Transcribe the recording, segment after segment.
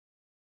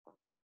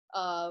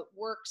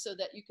work so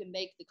that you can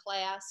make the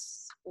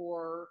class,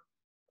 or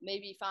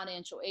maybe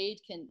financial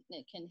aid can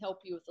help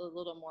you with a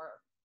little more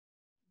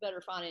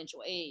better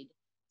financial aid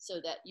so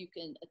that you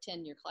can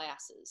attend your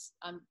classes.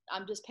 I'm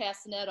just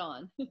passing that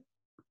on.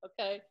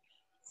 Okay.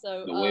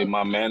 So The way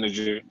my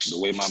manager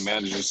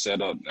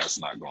set up, that's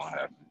not gonna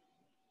happen.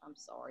 I'm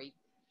sorry.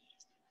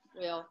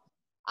 Well,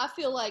 I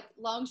feel like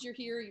long as you're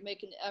here, you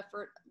make an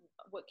effort.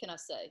 What can I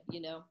say?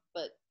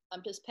 But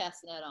I'm just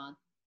passing that on.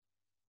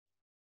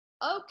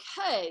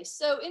 Okay,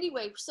 so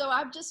anyway, so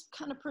I've just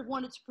kind of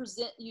wanted to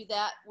present you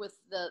that with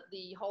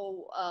the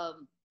whole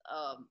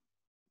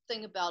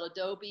thing about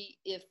Adobe.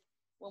 If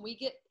when we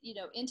get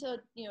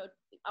into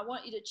I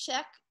want you to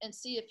check and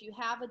see if you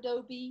have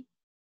Adobe,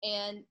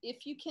 and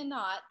if you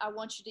cannot, I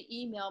want you to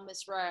email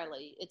Miss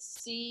Riley.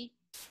 It's C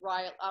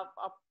Riley.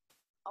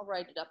 I'll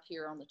write it up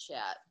here on the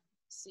chat.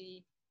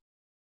 C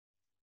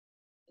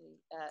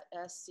at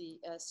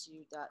scsu.edu.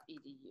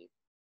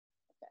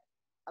 Okay,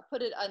 I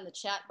put it in the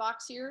chat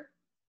box here,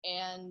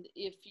 and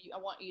I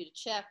want you to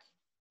check,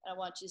 and I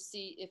want you to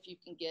see if you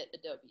can get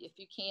Adobe. If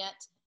you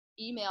can't,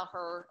 email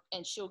her,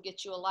 and she'll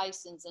get you a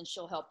license, and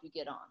she'll help you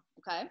get on.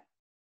 Okay.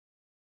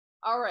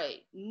 All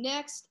right.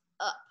 Next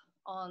up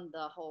on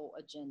the whole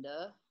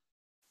agenda.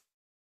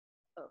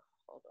 Oh,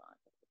 hold on.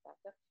 Get back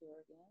up here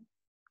again.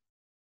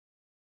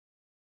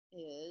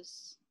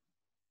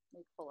 Let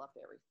me pull up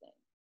everything.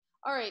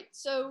 All right,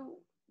 so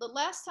the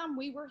last time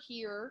we were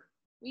here,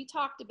 we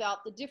talked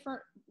about the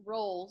different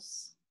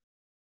roles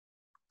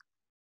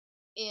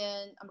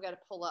I'm going to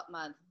pull up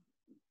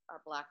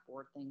our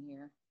Blackboard thing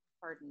here.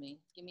 Pardon me.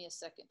 Give me a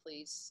second,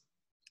 please.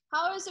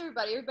 How is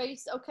everybody?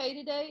 Everybody's okay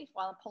today?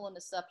 While I'm pulling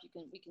this up,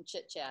 we can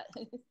chit chat.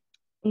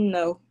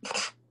 No.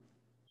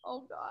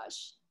 Oh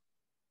gosh.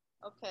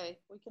 Okay,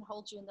 we can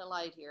hold you in the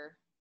light here.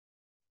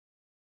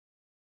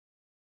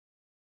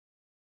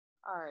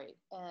 All right,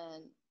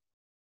 and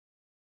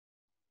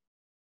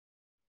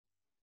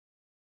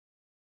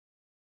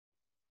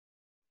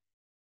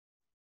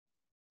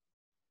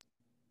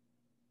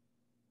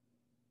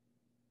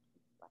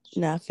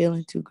not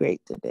feeling too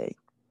great today.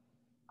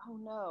 Oh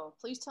no!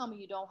 Please tell me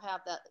you don't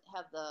have that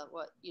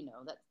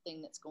that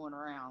thing that's going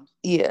around.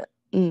 Yeah.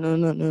 No.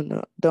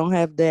 Don't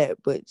have that,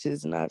 but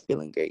just not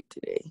feeling great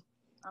today.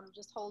 I'm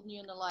just holding you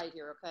in the light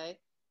here, okay?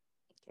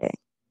 Okay.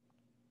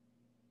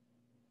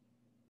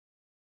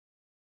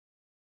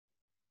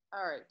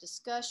 All right,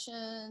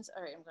 discussions.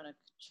 All right, I'm going to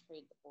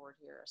trade the board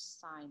here.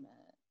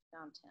 Assignment,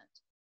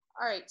 content.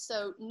 All right,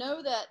 so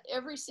know that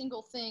every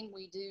single thing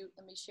we do,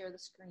 let me share the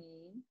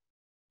screen.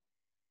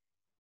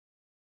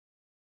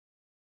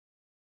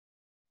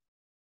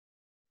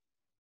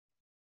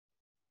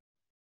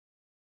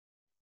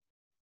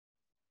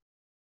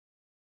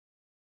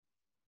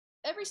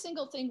 Every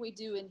single thing we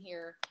do in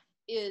here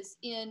is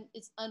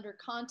under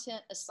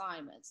content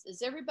assignments.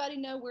 Does everybody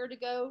know where to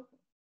go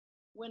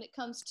when it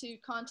comes to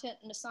content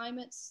and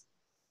assignments?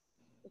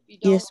 If you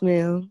don't, yes,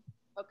 ma'am.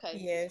 Okay.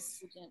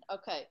 Yes.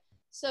 Okay.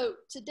 So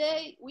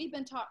today we've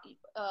been talking,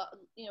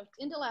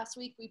 into last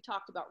week, we've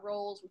talked about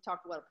roles. We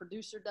talked about what a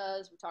producer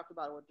does. We talked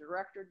about what a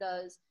director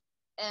does.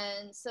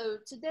 And so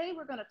today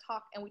we're going to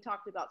talk, and we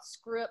talked about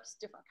scripts,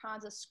 different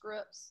kinds of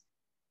scripts.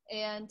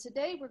 And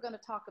today we're going to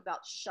talk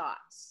about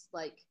shots,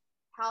 like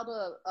how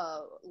to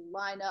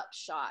line up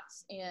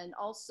shots. And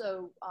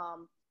also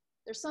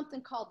there's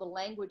something called the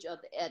language of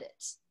the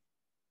edit.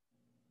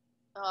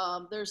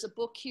 There's a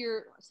book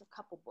here. There's a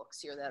couple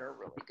books here that are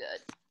really good.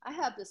 I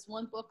have this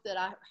one book that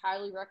I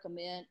highly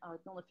recommend. I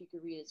don't know if you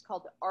could read it. It's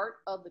called The Art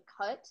of the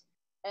Cut,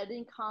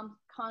 Editing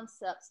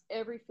Concepts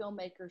Every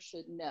Filmmaker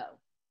Should Know.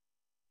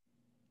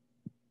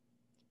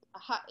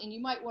 And you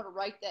might want to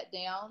write that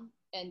down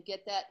and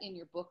get that in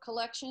your book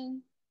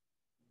collection,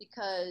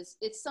 because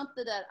it's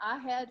something that I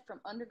had from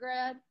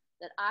undergrad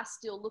that I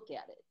still look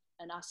at it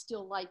and I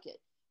still like it.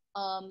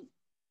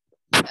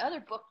 The other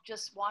book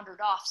just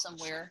wandered off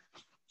somewhere.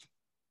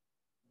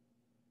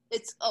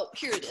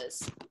 Here it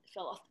is. It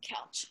fell off the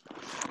couch.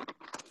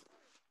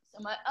 So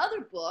my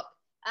other book,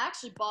 I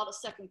actually bought a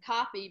second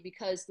copy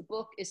because the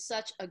book is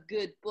such a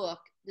good book.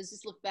 Does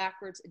this look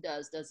backwards? It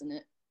does, doesn't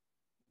it?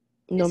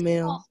 No,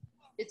 ma'am.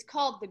 It's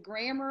called The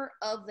Grammar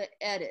of the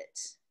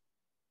Edit.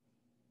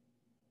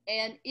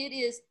 And it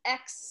is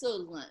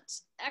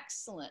excellent,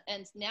 excellent.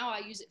 And now I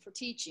use it for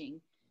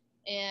teaching.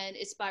 And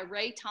it's by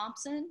Ray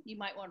Thompson. You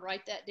might want to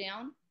write that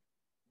down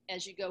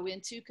as you go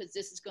into, because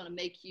this is going to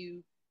make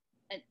you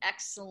an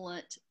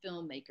excellent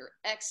filmmaker,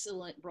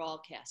 excellent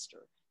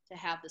broadcaster, to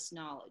have this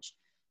knowledge.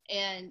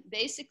 And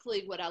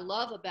basically what I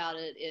love about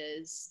it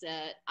is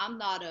that I'm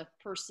not a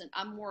person,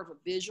 I'm more of a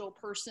visual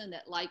person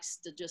that likes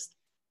to just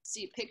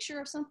see a picture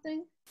of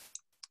something.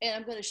 And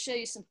I'm going to show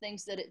you some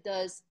things that it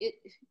does.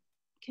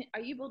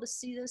 Are you able to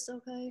see this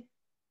okay?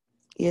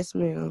 Yes,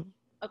 ma'am.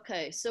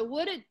 Okay, so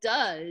what it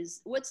does,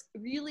 what's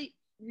really,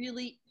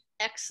 really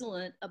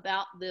excellent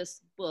about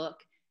this book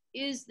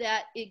is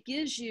that it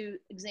gives you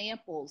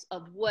examples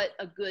of what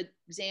a good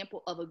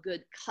example of a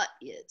good cut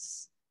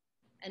is.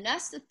 And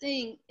that's the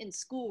thing in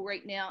school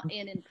right now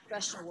and in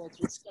professional world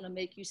that's going to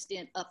make you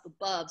stand up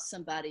above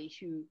somebody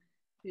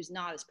who's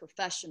not as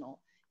professional.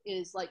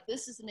 Is like,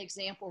 this is an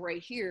example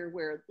right here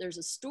where there's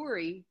a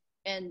story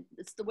and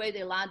it's the way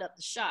they lined up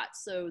the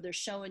shots. So they're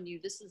showing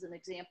you, this is an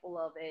example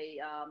of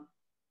an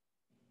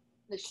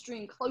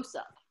extreme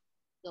close-up.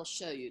 They'll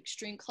show you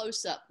extreme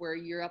close-up where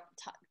you're up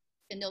top,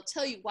 and they'll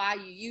tell you why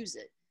you use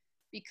it.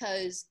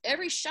 Because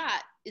every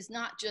shot is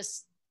not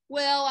just,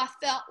 well, I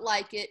felt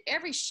like it.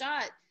 Every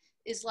shot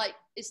is like,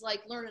 it's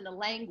like learning a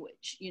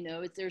language, you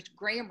know. There's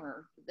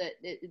grammar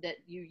that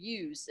you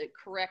use, that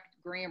correct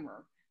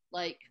grammar.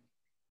 Like,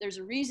 there's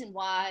a reason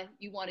why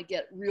you want to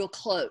get real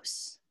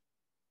close,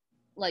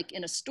 like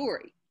in a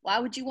story. Why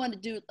would you want to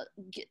do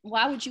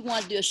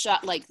a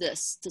shot like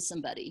this to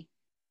somebody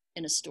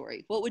in a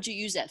story? What would you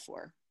use that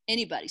for?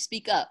 Anybody,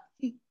 speak up.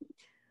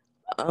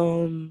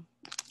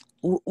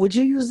 Would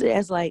you use it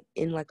as like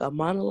in like a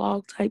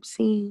monologue type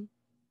scene?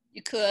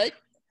 You could,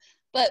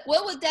 but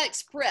what would that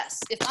express?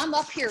 If I'm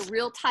up here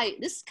real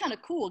tight, this is kind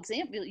of cool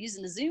example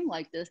using the Zoom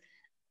like this.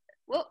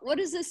 What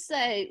does this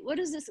say? What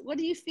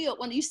do you feel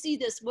when you see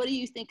this? What do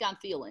you think I'm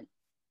feeling?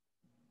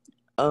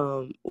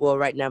 Well,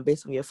 right now,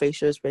 based on your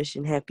facial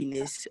expression,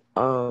 happiness.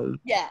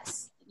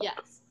 Yes.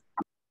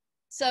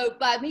 So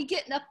by me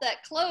getting up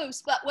that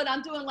close, but when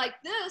I'm doing like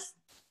this,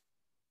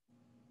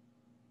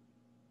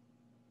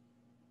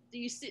 do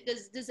you see,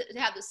 does it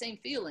have the same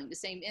feeling, the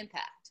same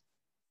impact?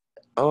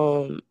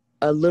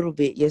 A little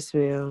bit, yes,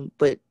 ma'am,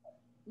 but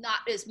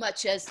not as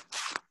much as.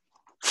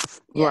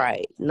 Yeah.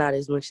 Right, not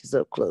as much as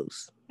up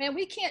close. Man,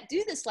 we can't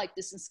do this like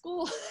this in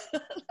school.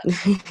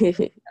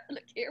 The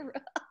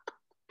camera.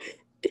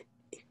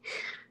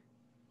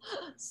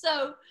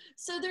 So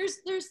there's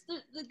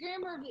the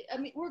grammar. I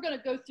mean, we're going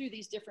to go through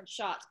these different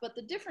shots, but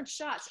the different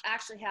shots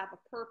actually have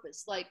a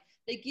purpose. Like,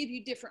 they give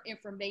you different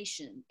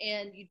information,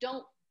 and you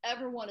don't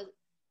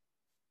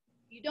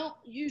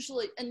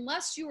usually,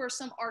 unless you are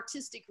some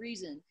artistic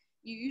reason,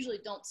 you usually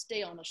don't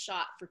stay on a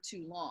shot for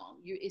too long.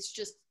 It's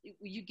just,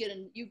 you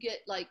get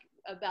like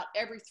about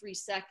every 3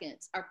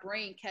 seconds, our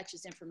brain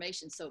catches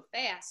information so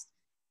fast.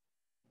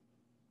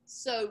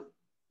 So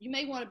you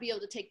may want to be able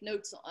to take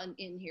notes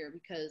in here,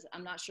 because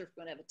I'm not sure if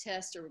we're going to have a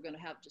test or we're going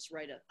to have just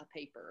write a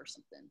paper or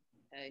something.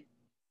 Okay.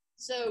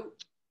 So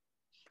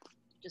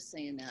just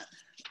saying that.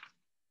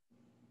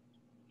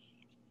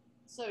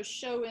 So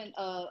showing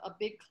a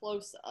big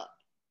close up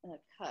and a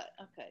cut.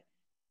 Okay.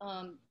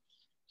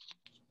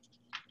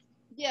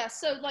 Yeah,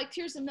 so like,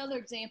 here's another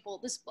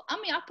example.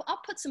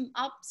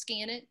 I'll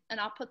scan it and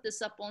I'll put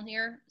this up on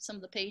here, some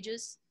of the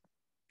pages.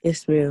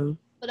 Yes, ma'am.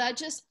 But I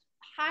just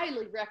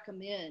highly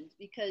recommend,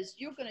 because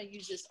you're going to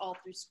use this all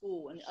through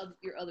school and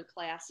your other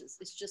classes.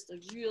 It's just a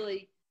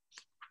really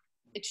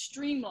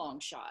extreme long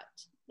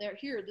shot.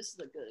 This is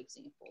a good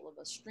example of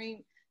a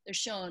stream. They're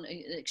showing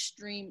an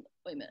extreme,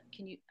 wait a minute,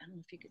 I don't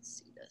know if you could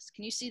see this.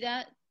 Can you see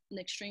that? An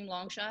extreme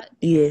long shot?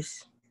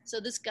 Yes. So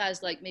this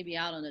guy's like maybe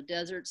out on a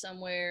desert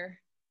somewhere,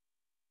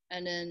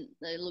 and then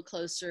they look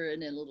closer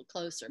and then a little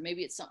closer.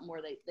 Maybe it's something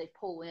where they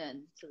pull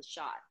in to the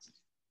shot.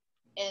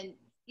 And,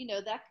 you know,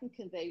 that can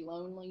convey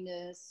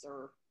loneliness,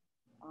 or,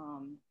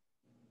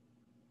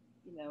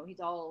 you know, he's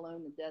all alone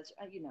in the desert.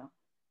 You know,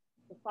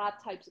 the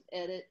 5 types of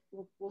edit,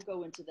 we'll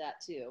go into that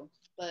too.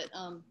 But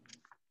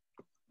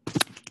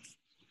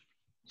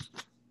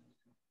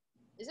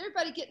is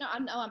everybody getting, I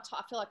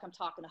feel like I'm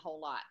talking a whole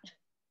lot.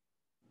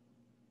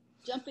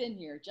 Jump in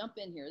here.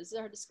 This is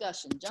our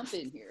discussion. Jump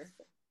in here.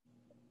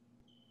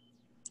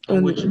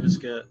 I'm with you, Ms.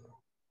 Cat.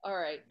 All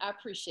right. I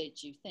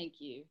appreciate you.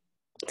 Thank you.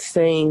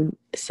 Same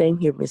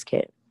here, Ms.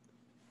 Cat.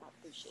 I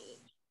appreciate it.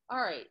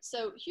 All right.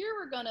 So here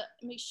let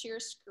me share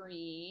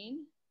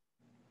screen.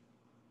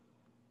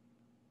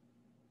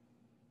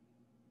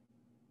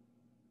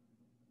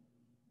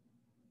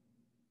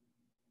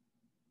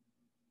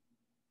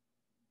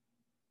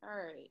 All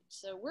right.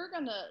 So we're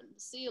going to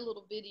see a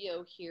little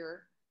video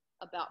here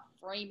about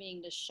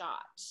framing the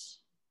shot.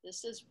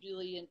 This is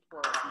really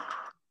important.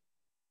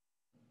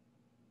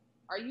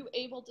 Are you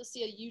able to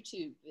see a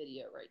YouTube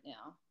video right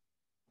now?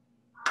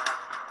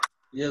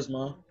 Yes,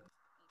 Mom.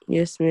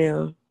 Yes,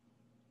 ma'am.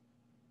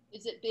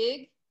 Is it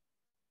big?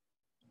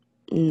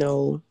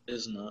 No.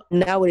 It's not.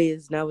 Now it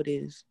is. Okay.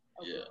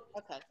 Yeah.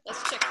 Okay,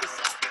 let's check this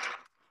out.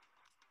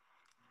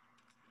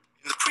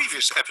 In the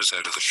previous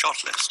episode of the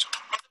Shot List,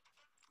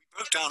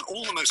 we broke down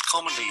all the most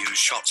commonly used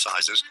shot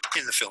sizes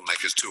in the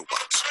filmmaker's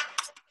toolbox.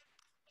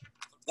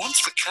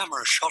 Once the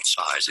camera shot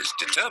size is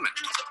determined,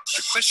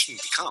 the question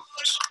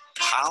becomes,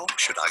 how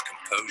should I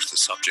compose the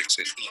subjects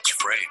in each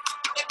frame?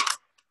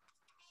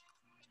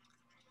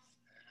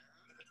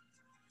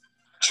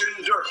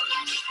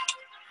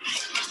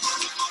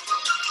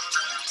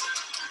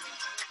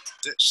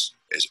 This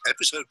is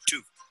episode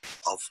 2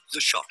 of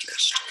The Shot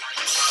List.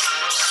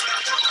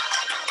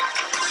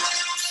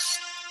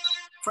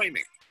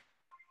 Framing.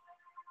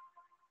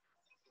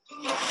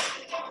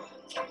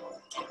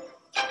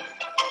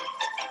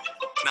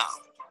 Now,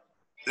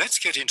 let's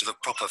get into the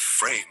proper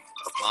frame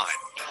of mind.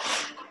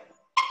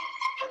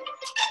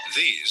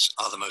 These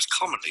are the most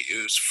commonly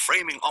used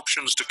framing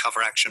options to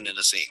cover action in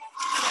a scene.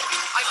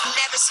 I've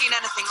never seen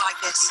anything like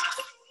this.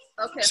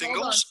 Okay, Singles,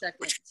 hold on a second.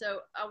 which-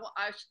 So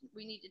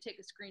we need to take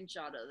a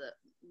screenshot of the.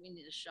 We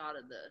need a shot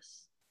of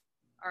this.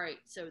 All right.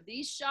 So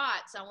these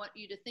shots, I want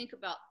you to think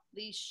about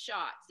these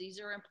shots. These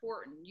are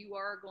important. You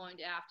are going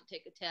to have to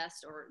take a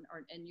test,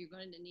 and you're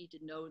going to need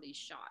to know these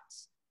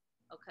shots.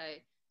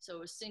 Okay.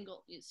 So a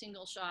single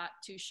shot,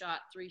 2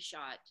 shot, 3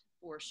 shot,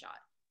 4 shot,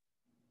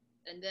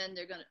 and then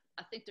they're gonna.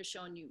 I think they're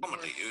showing you.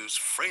 Commonly used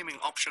framing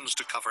options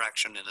to cover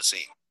action in a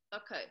scene.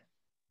 Okay.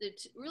 The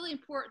really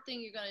important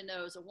thing you're going to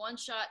know is a 1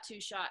 shot,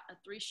 2 shot, a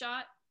 3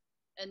 shot,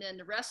 and then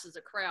the rest is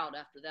a crowd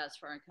after that, as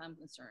far as I'm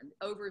concerned.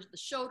 Over the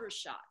shoulder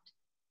shot.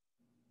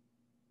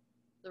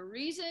 The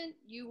reason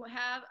you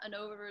have an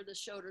over the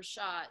shoulder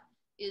shot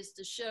is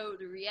to show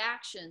the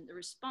reaction, the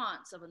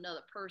response of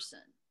another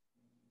person.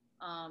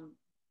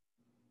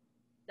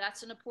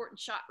 That's an important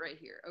shot right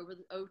here over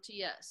the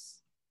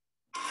OTS.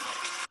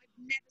 I've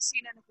never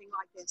seen anything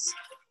like this.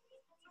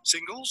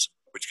 Singles,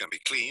 which can be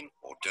clean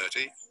or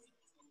dirty.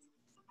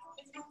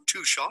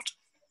 2 shot,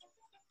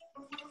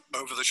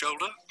 over the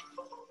shoulder,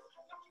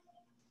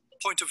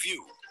 point of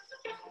view,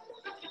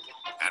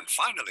 and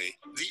finally,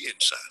 the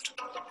insert.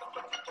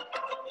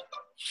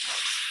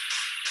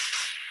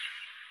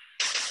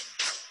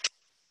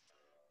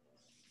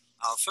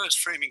 Our first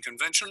framing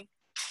convention,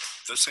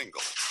 the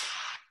single.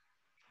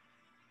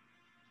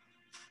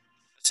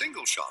 A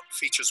single shot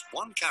features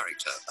one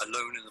character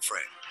alone in the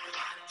frame.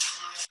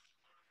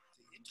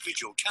 The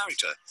individual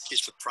character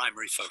is the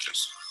primary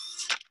focus.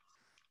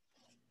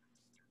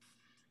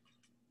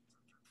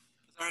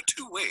 There are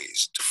 2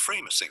 ways to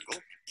frame a single.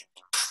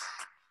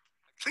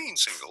 A clean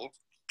single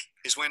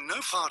is when no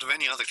part of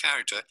any other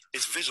character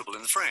is visible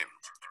in the frame.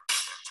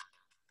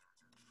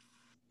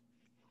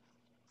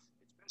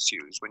 It's best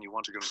used when you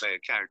want to convey a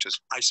character's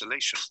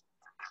isolation.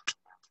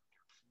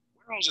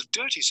 Whereas a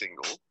dirty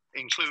single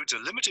includes a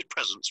limited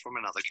presence from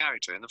another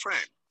character in the frame.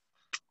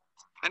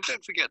 And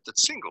don't forget that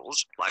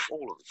singles, like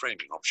all of the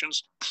framing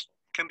options,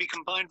 can be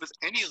combined with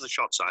any of the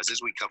shot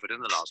sizes we covered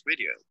in the last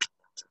video. Whether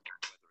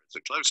it's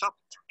a close-up,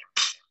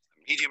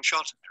 medium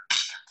shot,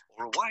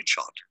 or a wide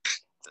shot,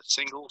 the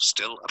single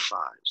still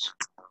applies.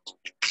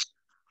 When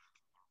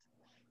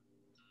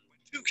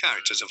 2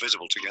 characters are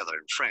visible together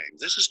in frame,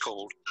 this is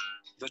called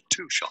the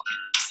 2 shot.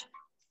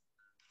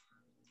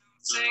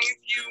 Sing if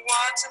you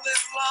want to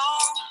live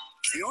long.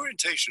 The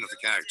orientation of the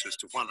characters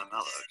to one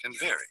another can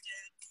vary,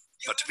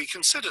 but to be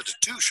considered a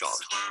 2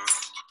 shot,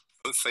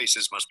 both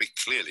faces must be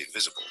clearly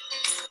visible.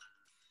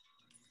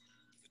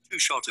 The 2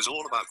 shot is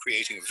all about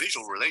creating a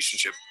visual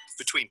relationship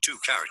between 2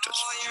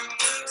 characters.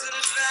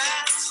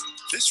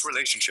 This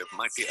relationship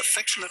might be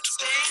affectionate,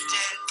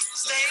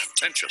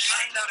 contentious,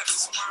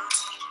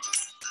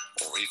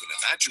 or even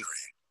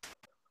imaginary.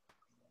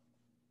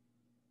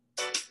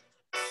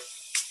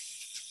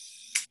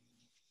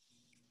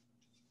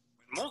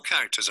 When more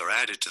characters are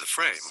added to the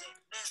frame,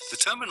 the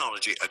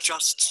terminology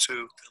adjusts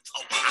to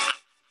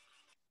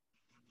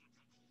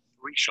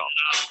 3 shot,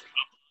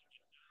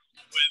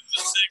 with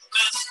the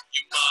sickness,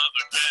 you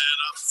mother, get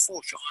up.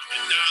 4 shot, Get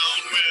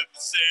down with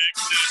the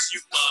sickness,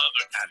 you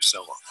mother. and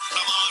so on.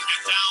 Come on,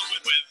 get down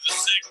with the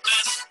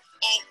sickness.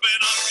 Open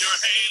up your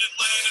hate and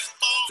let it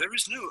fall. There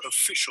is no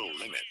official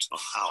limit on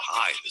how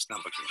high this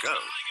number can go,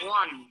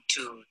 1,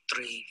 2,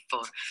 3,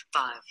 4,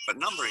 5. but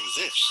numbering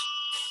this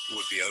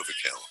would be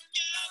overkill.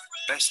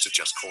 Best to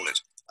just call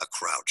it a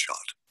crowd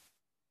shot.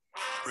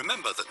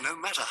 Remember that no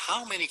matter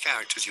how many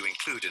characters you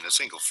include in a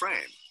single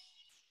frame,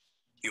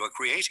 you are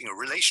creating a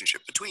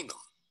relationship between them.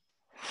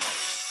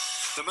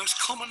 The most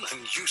common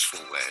and useful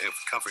way of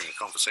covering a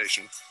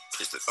conversation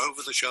is the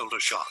over-the-shoulder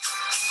shot.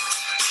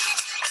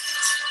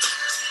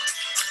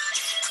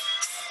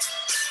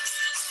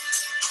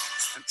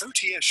 An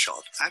OTS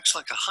shot acts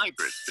like a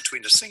hybrid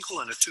between a single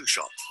and a 2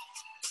 shot,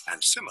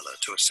 and similar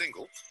to a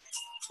single,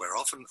 we're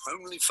often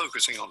only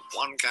focusing on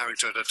one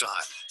character at a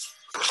time.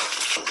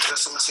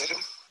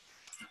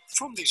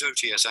 From these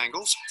OTS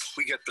angles,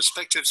 we get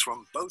perspectives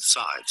from both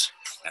sides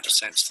and a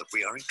sense that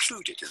we are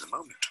included in the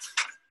moment.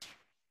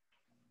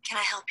 Can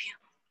I help you?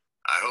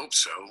 I hope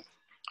so.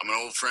 I'm an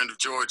old friend of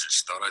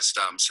George's. Thought I'd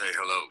stop and say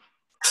hello.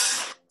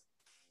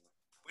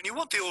 When you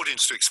want the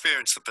audience to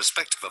experience the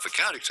perspective of a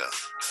character,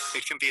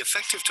 it can be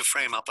effective to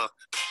frame up a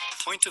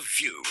point of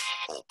view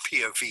or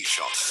POV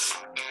shot.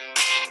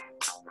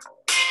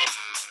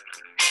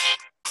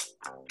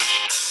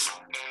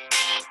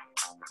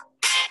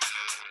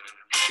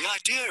 The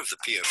idea of the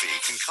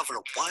POV can cover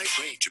a wide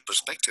range of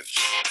perspectives.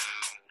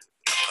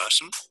 A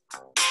person,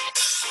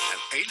 an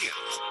alien,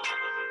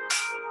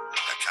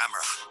 a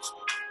camera,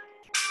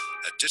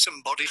 a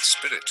disembodied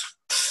spirit,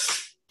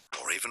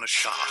 or even a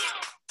shark.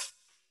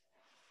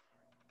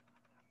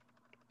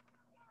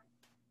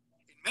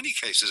 In many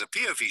cases, a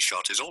POV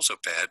shot is also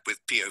paired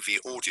with POV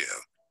audio,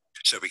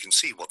 so we can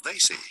see what they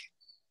see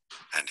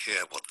and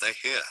hear what they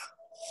hear.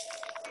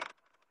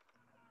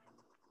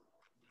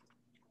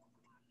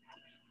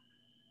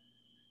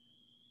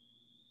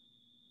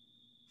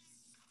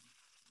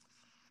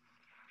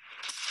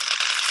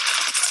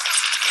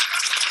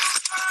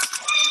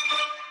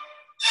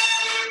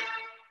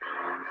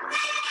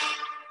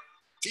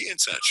 The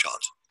insert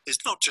shot is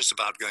not just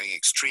about going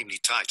extremely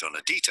tight on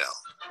a detail.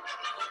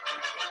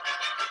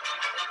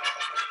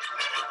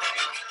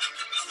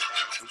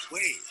 The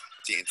way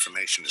the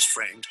information is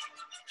framed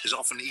is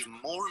often even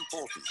more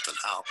important than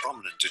how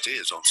prominent it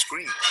is on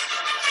screen.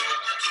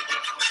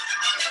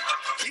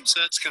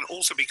 Inserts can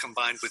also be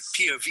combined with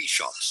POV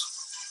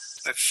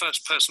shots, a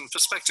first-person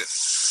perspective.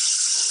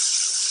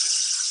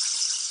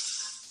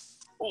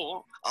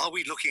 Or are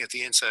we looking at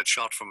the insert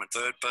shot from a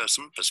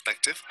third-person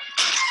perspective?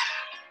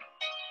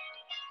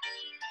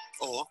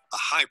 Or a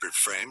hybrid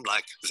frame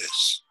like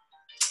this,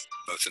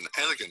 both an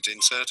elegant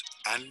insert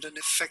and an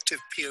effective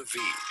POV.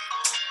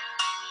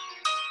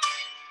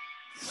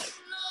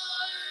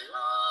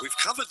 We've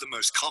covered the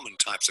most common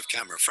types of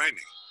camera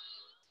framing,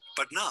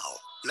 but now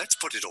let's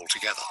put it all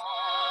together.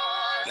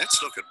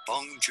 Let's look at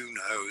Bong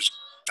Joon-ho's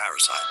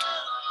Parasite.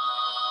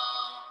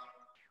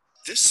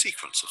 This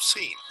sequence of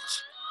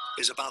scenes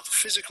is about the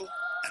physical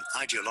and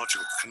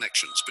ideological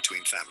connections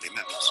between family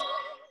members.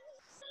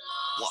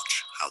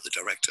 Watch how the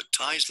director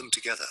ties them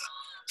together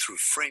through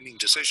framing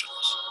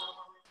decisions.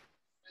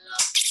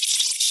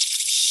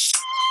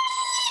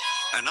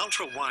 An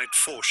ultra-wide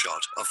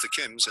foreshot of the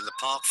Kims in the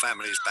Park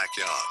family's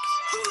backyard.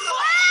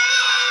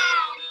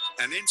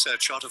 An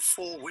insert shot of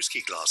 4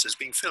 whiskey glasses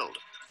being filled.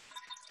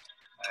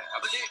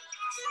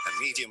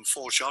 A medium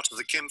foreshot of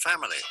the Kim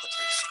family.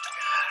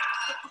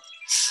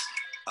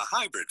 A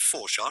hybrid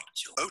foreshot,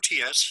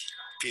 OTS,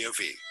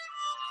 POV.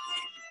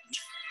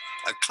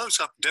 A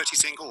close-up dirty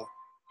single.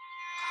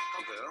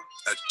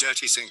 A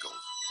dirty single.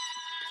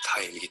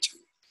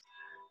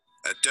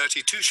 A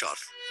dirty two-shot.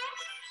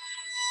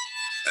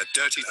 A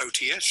dirty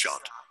OTS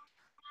shot.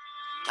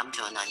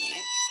 남편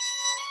아니에요?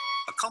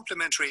 A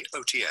complementary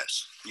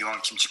OTS.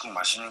 이왕 김치국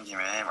마시는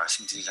김에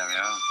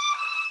말씀드리자면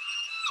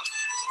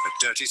A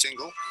dirty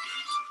single.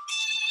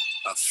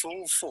 A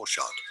full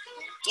four-shot.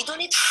 이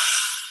돈이 다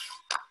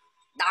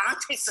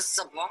나한테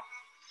있었어 뭐?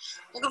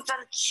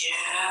 무급자를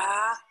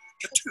쫙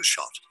A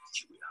two-shot.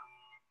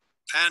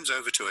 Pans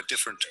over to a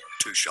different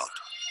two-shot.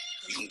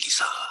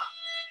 윤기사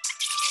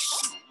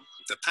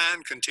The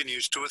pan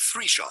continues to a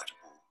three-shot.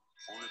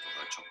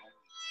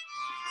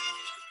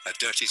 A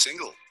dirty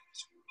single.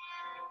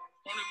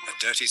 A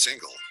dirty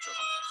single.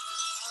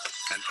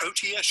 An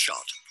OTS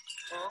shot.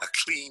 A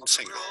clean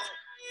single.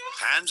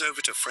 Hands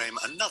over to frame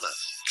another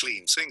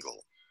clean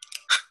single.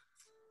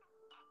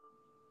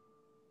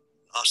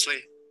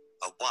 Lastly,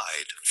 a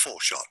wide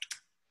four-shot.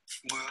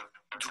 뭐야?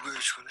 누구야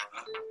저거는?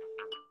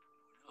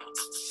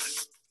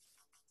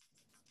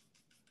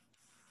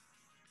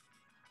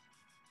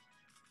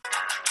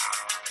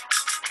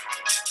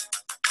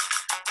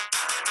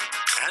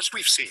 As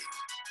we've seen,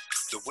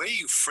 the way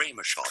you frame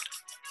a shot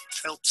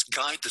helps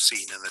guide the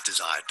scene in the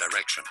desired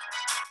direction.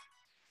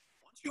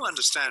 Once you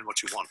understand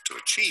what you want to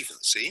achieve in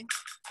the scene,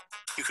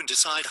 you can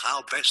decide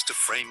how best to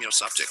frame your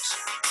subjects.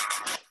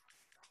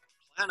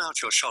 Plan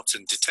out your shots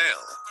in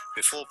detail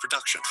before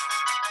production.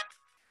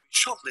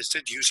 Shot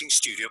listed using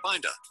Studio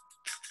Binder.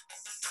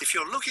 If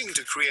you're looking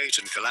to create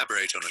and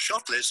collaborate on a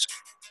shot list,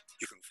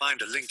 you can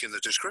find a link in the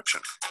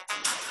description.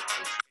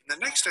 In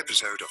the next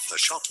episode of The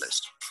Shot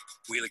List,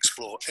 we'll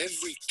explore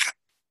every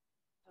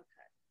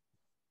Okay.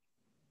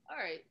 All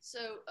right.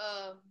 So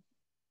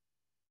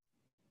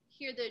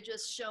here they're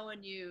just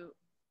showing you.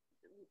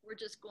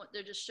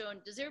 They're just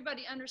showing. Does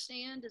everybody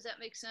understand? Does that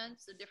make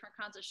sense? The different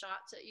kinds of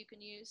shots that you can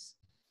use.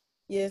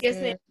 Yes, Yes,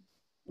 ma'am. ma'am.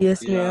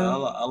 Yes, Yeah,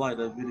 ma'am. I like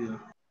that video.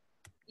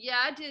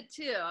 Yeah, I did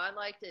too. I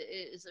liked it.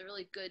 It's a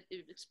really good.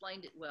 It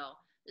explained it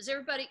well. Does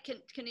everybody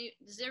can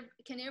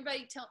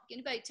anybody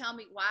tell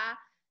me why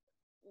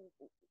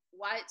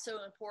it's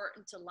so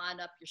important to line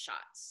up your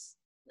shots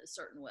a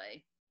certain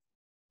way?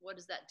 What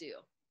does that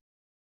do?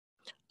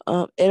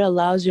 It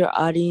allows your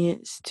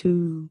audience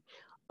to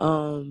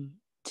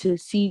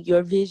see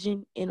your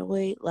vision in a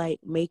way, like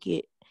make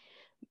it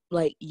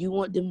like you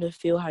want them to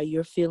feel how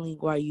you're feeling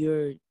while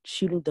you're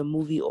shooting the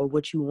movie or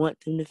what you want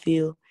them to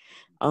feel.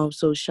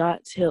 So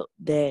shots help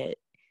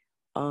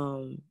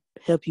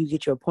you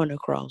get your point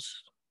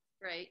across.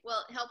 Right.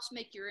 Well, it helps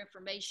make your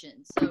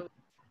information. So,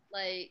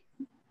 like,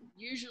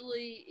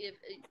 usually, if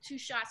 2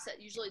 shots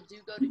that usually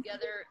do go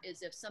together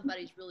is if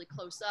somebody's really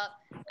close up,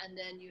 and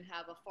then you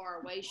have a far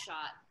away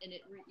shot, and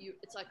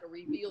it's like a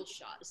reveal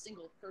shot, a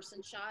single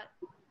person shot,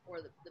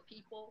 or the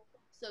people.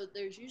 So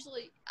there's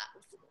usually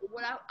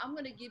I'm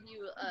going to give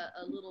you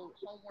a little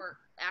homework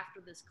after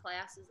this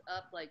class is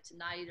up, like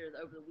tonight or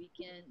over the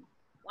weekend.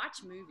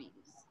 Watch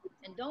movies,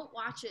 and don't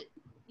watch it.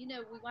 You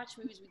know, we watch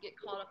movies, we get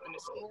caught up in the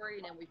story,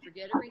 and then we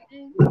forget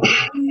everything.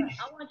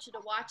 I want you to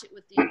watch it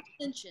with the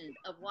intention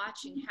of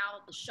watching how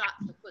the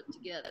shots are put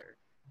together,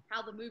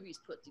 how the movie's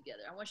put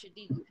together. I want you to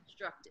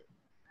deconstruct it,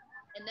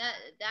 and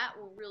that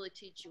will really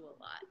teach you a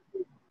lot.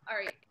 All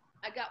right,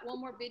 I got one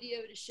more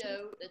video to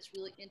show that's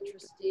really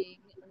interesting.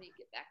 Let me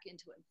get back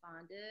into it and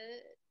find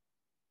it.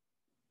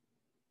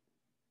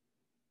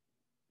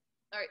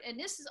 All right, and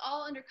this is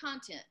all under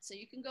content, so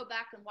you can go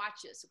back and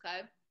watch this,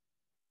 okay?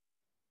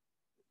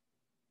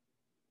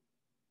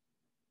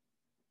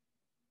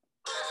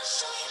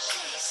 Show your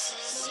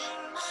faces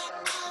in my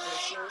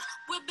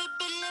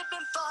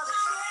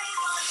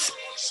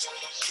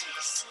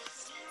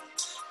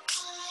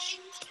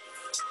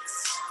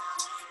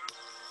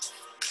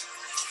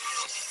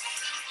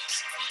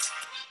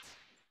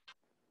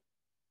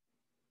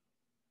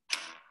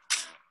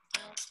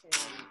So,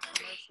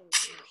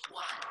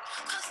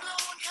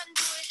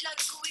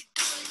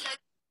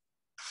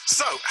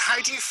 how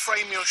do you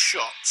frame your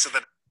shot so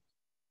that...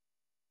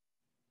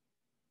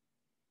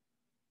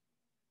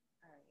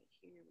 All right,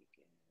 here we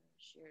go.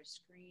 Share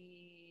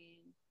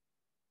screen.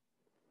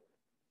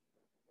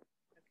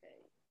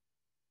 Okay,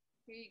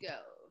 here you go.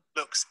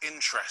 looks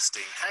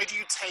interesting? How do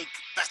you take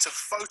better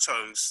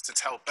photos to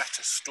tell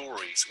better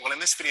stories? Well, in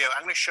this video,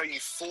 I'm going to show you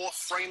 4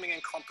 framing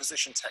and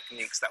composition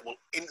techniques that will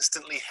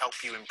instantly help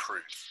you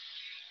improve.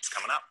 It's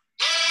coming up.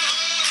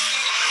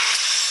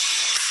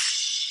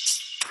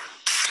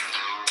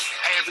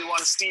 Hey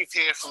everyone, Steve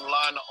here from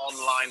Learn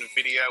Online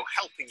Video,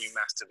 helping you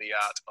master the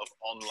art of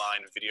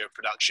online video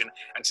production.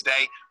 And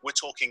today we're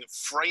talking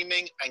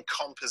framing and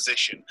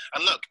composition.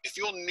 And look, if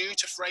you're new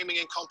to framing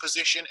and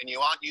composition and you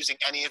aren't using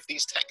any of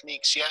these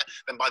techniques yet,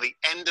 then by the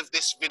end of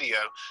this video,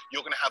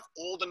 you're going to have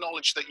all the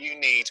knowledge that you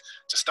need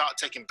to start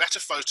taking better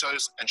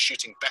photos and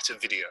shooting better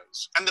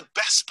videos. And the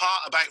best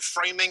part about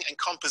framing and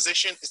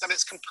composition is that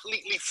it's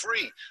completely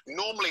free.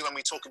 Normally when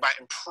we talk about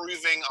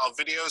improving our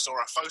videos or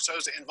our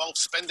photos, it involves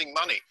spending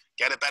money.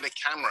 Get a better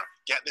camera,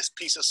 get this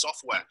piece of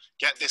software,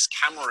 get this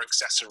camera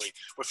accessory.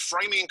 With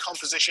framing and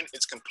composition,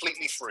 it's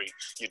completely free.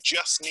 You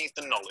just need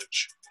the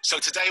knowledge. So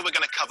today we're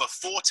going to cover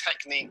 4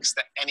 techniques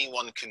that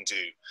anyone can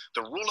do.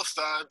 The rule of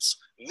thirds,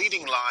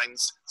 leading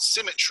lines,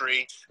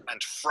 symmetry,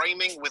 and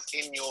framing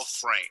within your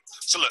frame.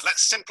 So look,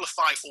 let's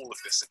simplify all of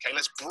this, okay?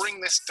 Let's bring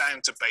this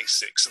down to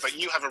basics so that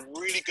you have a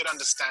really good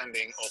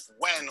understanding of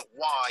when,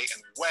 why,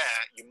 and where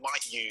you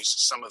might use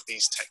some of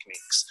these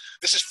techniques.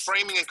 This is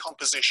framing and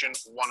composition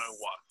 101.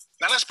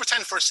 Now let's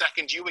pretend for a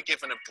second you were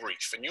given a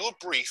brief, and your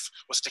brief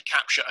was to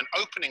capture an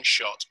opening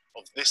shot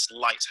of this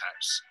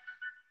lighthouse.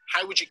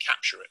 How would you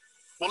capture it?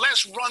 Well,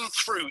 let's run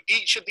through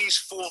each of these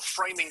 4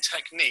 framing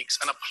techniques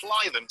and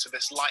apply them to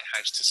this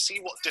lighthouse to see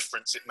what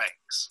difference it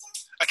makes.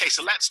 Okay,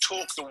 so let's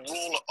talk the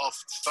rule of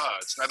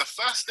thirds. Now, the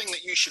first thing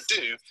that you should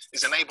do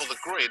is enable the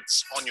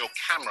grids on your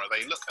camera.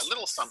 They look a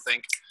little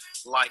something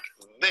like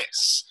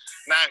this.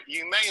 Now,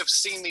 you may have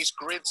seen these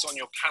grids on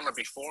your camera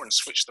before and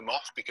switched them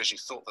off because you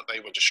thought that they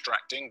were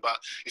distracting, but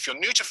if you're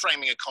new to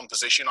framing and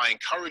composition, I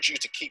encourage you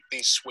to keep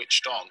these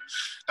switched on.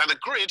 Now, the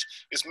grid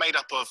is made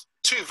up of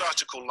 2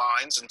 vertical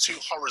lines and 2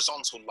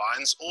 horizontal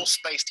lines, all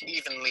spaced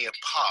evenly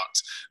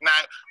apart.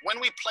 Now,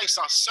 when we place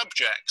our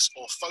subjects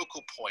or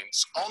focal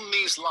points on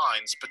these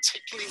lines,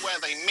 particularly where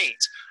they meet,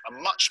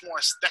 a much more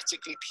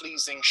aesthetically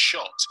pleasing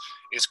shot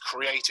is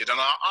created, and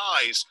our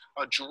eyes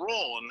are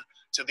drawn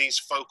to these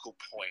focal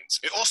points.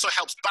 It also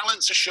helps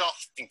balance a shot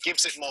and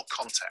gives it more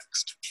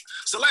context.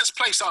 So let's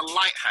place our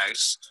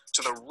lighthouse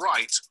to the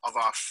right of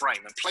our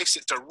frame and place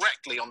it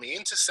directly on the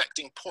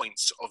intersecting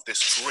points of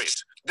this grid.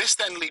 This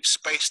then leaves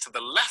space to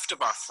the left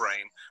of our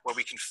frame where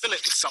we can fill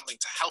it with something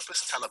to help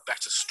us tell a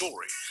better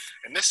story.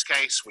 In this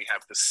case, we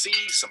have the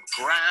sea, some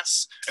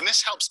grass, and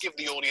this helps give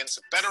the audience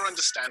a better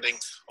understanding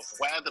of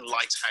where the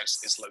lighthouse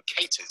is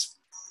located.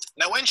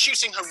 Now, when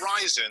shooting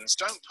horizons,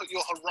 don't put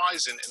your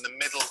horizon in the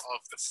middle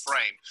of the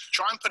frame.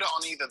 Try and put it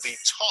on either the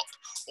top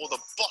or the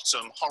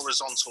bottom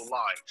horizontal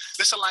line.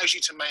 This allows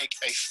you to make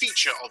a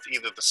feature of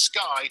either the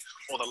sky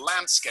or the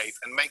landscape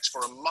and makes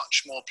for a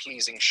much more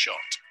pleasing shot.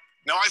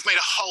 Now, I've made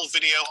a whole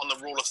video on the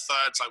rule of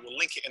thirds. I will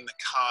link it in the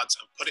cards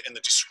and put it in the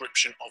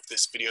description of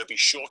this video. Be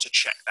sure to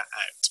check that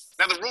out.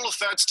 Now, the rule of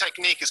thirds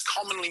technique is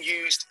commonly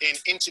used in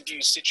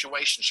interview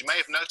situations. You may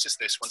have noticed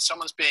this when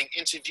someone's being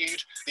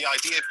interviewed, the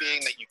idea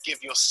being that you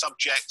give your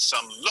subject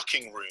some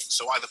looking room.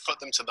 So either put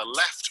them to the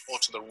left or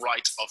to the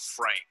right of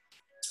frame.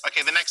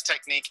 Okay, the next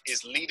technique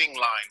is leading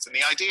lines. And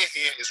the idea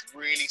here is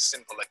really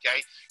simple,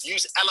 okay?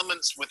 Use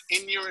elements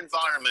within your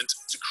environment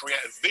to create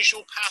a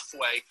visual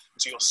pathway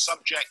to your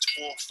subject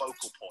or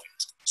focal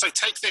point. So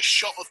take this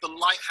shot of the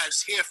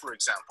lighthouse here, for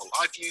example.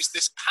 I've used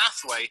this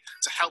pathway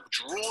to help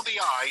draw the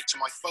eye to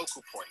my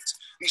focal point.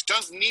 These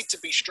don't need to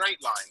be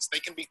straight lines. They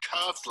can be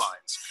curved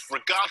lines.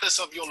 Regardless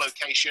of your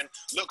location,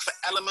 look for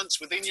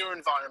elements within your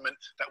environment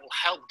that will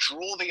help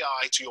draw the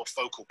eye to your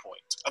focal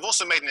point. I've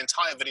also made an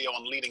entire video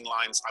on leading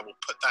lines. I will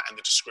put that in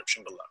the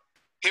description below.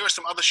 Here are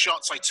some other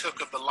shots I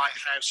took of the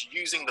lighthouse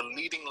using the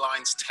leading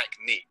lines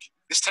technique.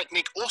 This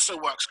technique also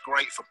works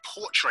great for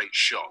portrait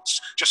shots.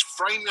 Just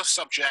frame your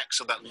subject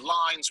so that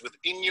lines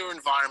within your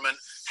environment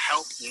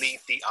help lead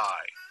the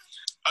eye.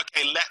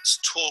 Okay, let's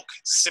talk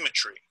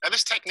symmetry. Now,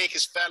 this technique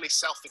is fairly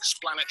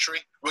self-explanatory.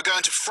 We're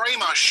going to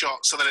frame our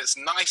shot so that it's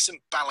nice and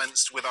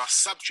balanced with our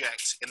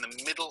subject in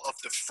the middle of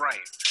the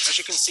frame. As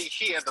you can see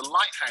here, the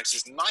lighthouse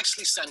is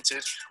nicely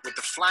centered with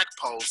the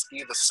flagpoles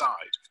either side.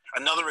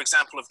 Another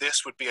example of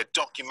this would be a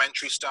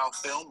documentary style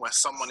film where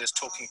someone is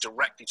talking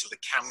directly to the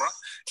camera.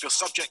 If your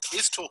subject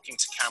is talking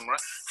to camera,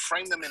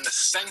 frame them in the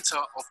center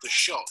of the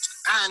shot.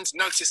 And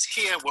notice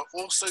here,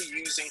 we're also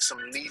using some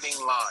leading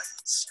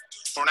lines.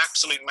 For an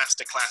absolute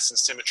masterclass in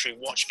symmetry,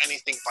 watch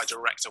anything by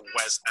director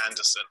Wes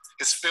Anderson.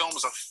 His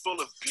films are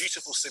full of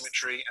beautiful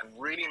symmetry and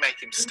really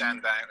make him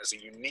stand out as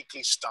a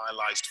uniquely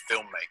stylized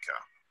filmmaker.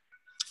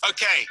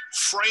 Okay,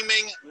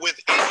 framing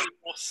within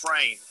your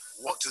frame.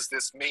 What does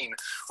this mean?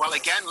 Well,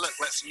 again, look,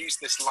 let's use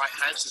this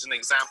lighthouse as an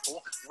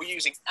example. We're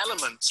using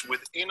elements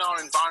within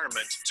our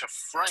environment to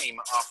frame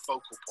our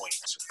focal point.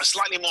 A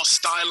slightly more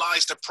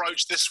stylized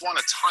approach, this one,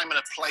 a time and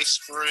a place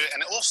for it.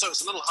 And also,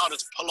 it's a little harder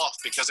to pull off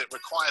because it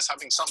requires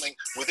having something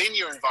within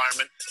your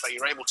environment that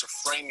you're able to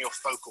frame your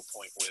focal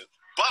point with.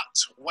 But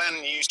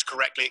when used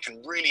correctly, it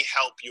can really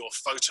help your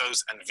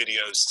photos and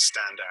videos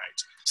stand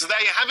out. So there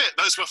you have it.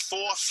 Those were 4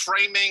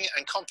 framing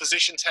and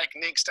composition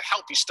techniques to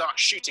help you start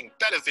shooting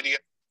better video.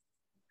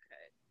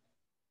 Okay.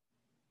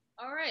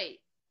 All right.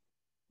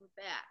 We're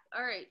back.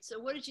 All right. So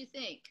what did you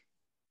think?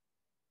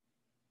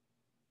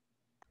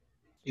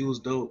 He was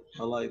dope.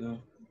 I like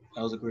him.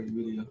 That was a great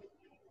video.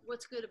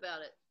 What's good about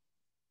it?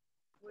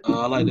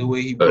 I like the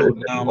way he broke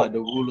down like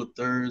the rule of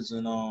thirds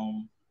and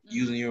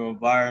using your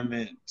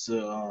environment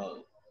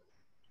to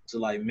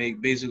like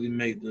basically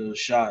make the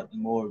shot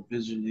more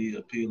visually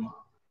appealing.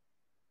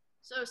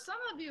 So some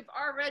of you have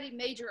already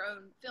made your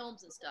own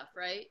films and stuff,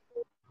 right?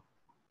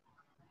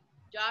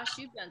 Josh,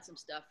 you've done some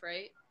stuff,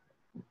 right?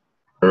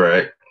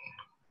 Right.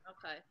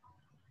 Okay.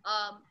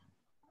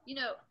 You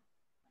know,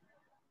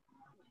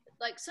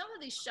 like some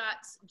of these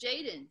shots,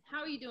 Jaden,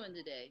 how are you doing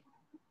today?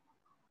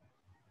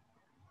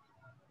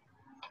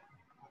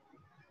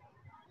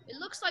 It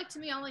looks like to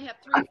me I only have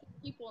 3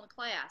 people in the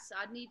class.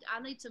 I need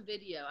some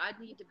video. I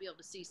need to be able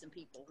to see some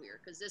people here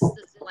because this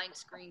blank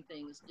screen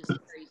thing is just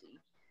crazy.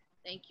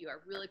 Thank you. I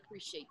really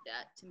appreciate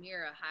that.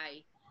 Tamira,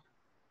 hi.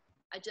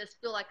 I just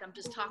feel like I'm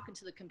just talking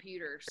to the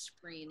computer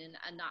screen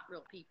and not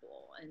real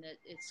people, and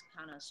it's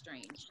kind of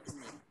strange to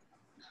me.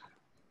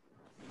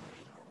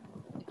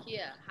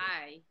 Nakia,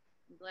 hi.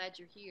 I'm glad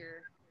you're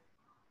here.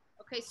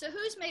 Okay, so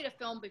who's made a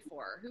film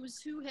before? Who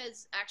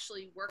has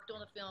actually worked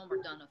on a film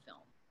or done a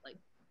film? Like,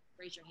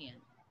 raise your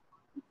hand.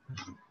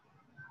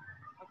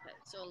 Okay,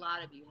 so a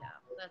lot of you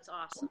have. That's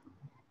awesome.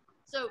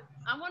 So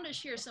I wanted to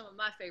share some of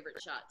my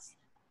favorite shots.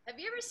 Have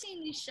you ever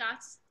seen these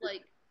shots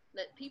like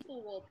that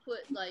people will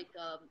put like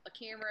a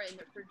camera in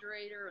the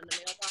refrigerator or in the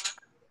mailbox,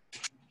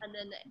 and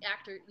then the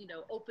actor, you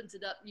know, opens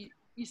it up.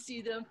 You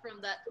see them from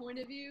that point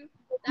of view.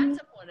 That's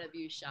a point of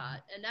view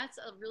shot, and that's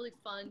a really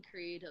fun,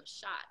 creative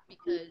shot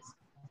because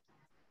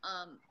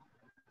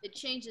it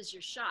changes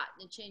your shot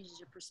and it changes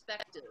your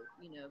perspective.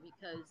 You know,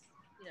 because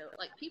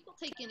like people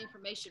take in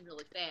information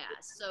really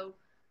fast. So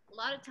a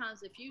lot of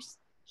times, if you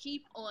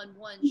keep on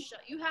one shot,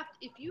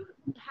 if you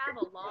have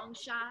a long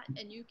shot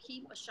and you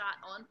keep a shot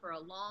on for a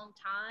long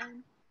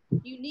time,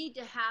 you need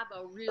to have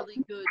a really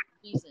good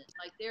reason.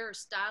 Like there are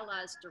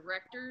stylized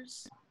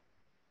directors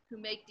who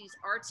make these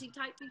artsy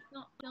type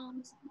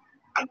films,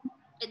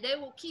 and they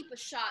will keep a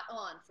shot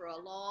on for a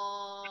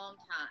long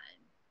time.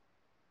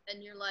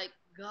 And you're like,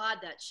 God,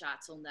 that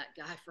shot's on that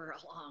guy for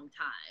a long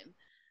time.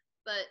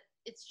 But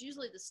it's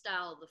usually the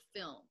style of the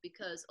film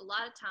because a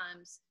lot of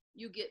times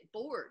you get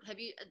bored.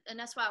 And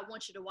that's why I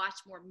want you to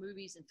watch more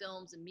movies and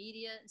films and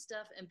media and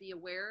stuff and be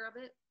aware of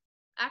it.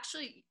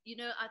 Actually,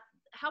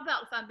 how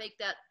about if I make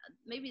that,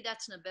 maybe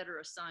that's a better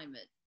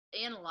assignment.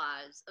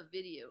 Analyze a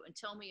video and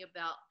tell me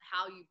about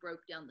how you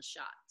broke down the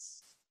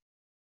shots.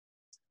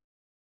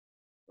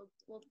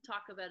 We'll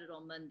talk about it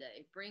on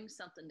Monday. Bring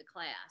something to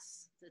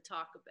class to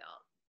talk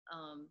about.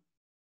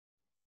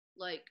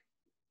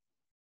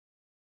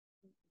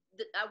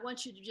 I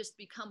want you to just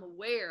become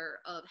aware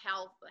of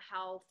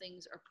how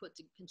things are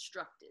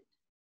constructed.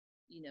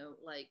 You know,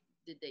 like,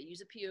 did they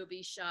use a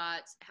POV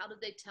shots? How did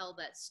they tell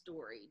that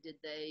story? Did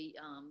they,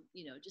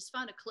 just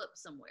find a clip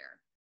somewhere.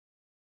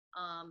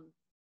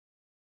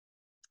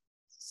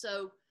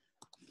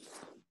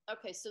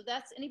 Okay, so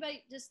that's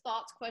anybody, just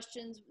thoughts,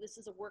 questions? This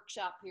is a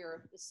workshop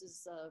here. This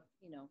is, a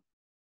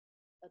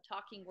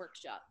talking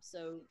workshop.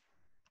 So.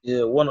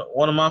 Yeah, one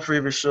of my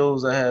favorite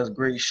shows that has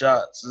great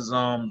shots is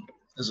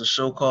a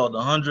show called The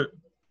 100.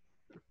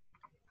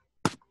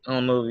 I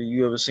don't know if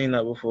you ever seen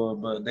that before,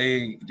 but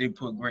they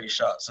put great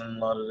shots in a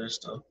lot of their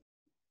stuff.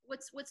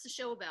 What's the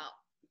show about?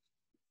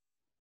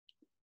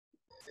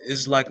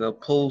 It's like a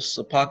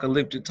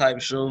post-apocalyptic type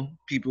show.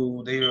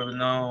 People,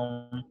 the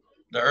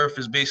Earth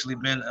has basically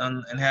been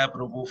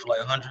uninhabitable for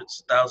like hundreds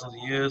of thousands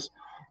of years,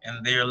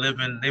 and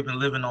they've been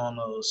living on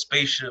a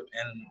spaceship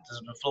and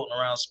has been floating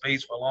around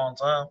space for a long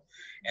time,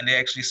 and they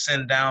actually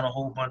send down a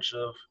whole bunch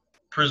of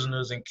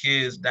prisoners and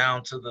kids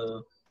down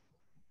to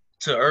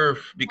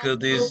Earth because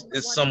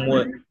it's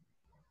somewhat.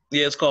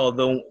 Yeah, it's called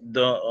the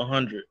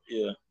 100.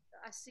 Yeah.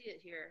 I see it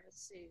here.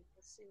 Let's see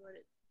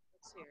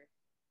what's here.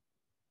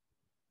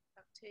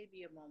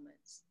 Octavia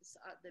moments.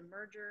 The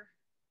merger.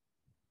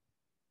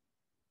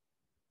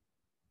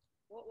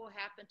 What will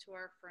happen to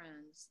our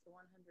friends? The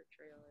 100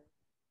 trailer.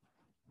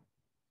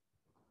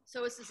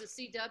 So this is a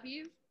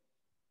CW?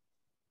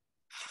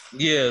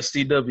 Yeah,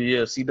 CW.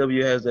 Yeah,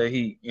 CW has that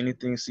heat.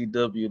 Anything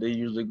CW, they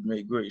usually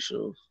make great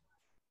shows.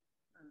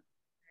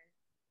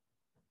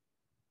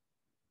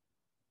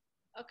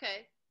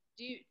 Okay.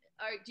 Do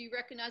you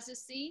recognize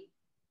this scene?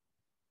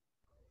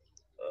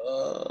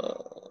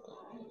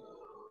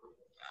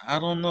 I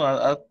don't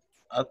know.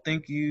 I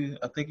think you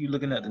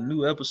looking at the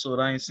new episode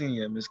I ain't seen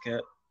yet, Miss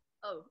Cat.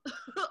 Oh,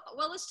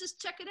 well, let's just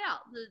check it out,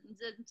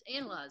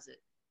 analyze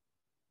it.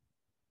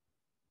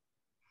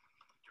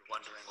 You're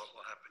wondering what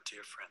will happen to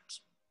your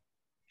friends?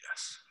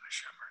 Yes, I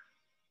shimmer.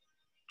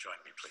 Join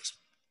me, please.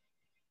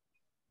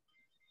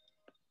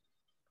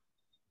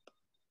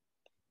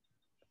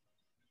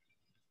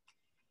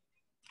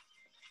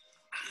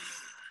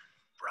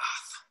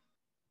 Wrath.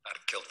 I'd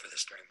have killed for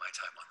this during my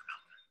time on the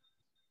mountain.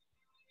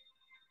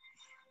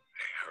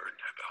 I heard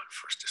about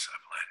First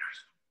Disciple Anders.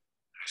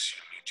 I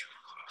assume you two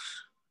were close.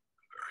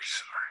 I'm very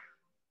sorry.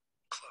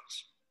 Close.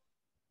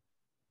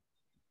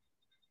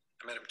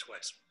 I met him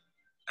twice.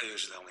 I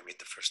usually only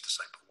meet the First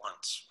Disciple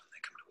once, when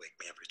they come to wake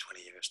me every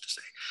 20 years to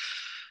say,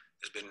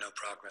 there's been no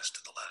progress to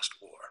the last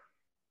war.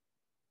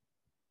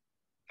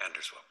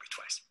 Anders woke me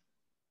twice.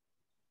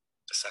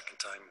 The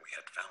second time, we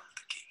had found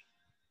the key.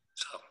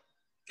 So,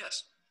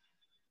 yes,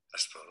 I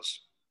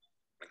suppose,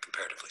 when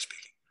comparatively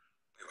speaking,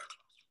 we were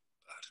close.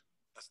 But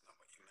that's not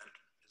what you meant,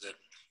 is it?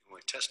 You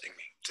were testing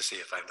me to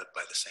see if I lived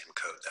by the same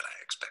code that I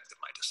expect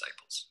of my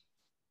disciples.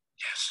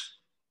 Yes.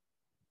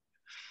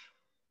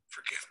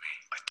 Forgive me.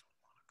 I don't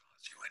want to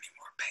cause you any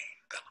more pain,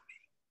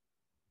 Bellamy.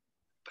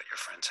 But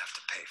your friends have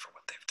to pay for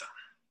what they've done.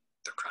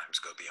 Their crimes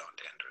go beyond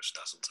Anders.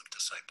 Dozens of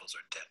disciples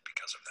are dead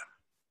because of them.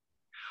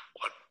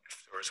 What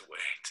if there is a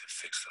way to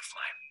fix the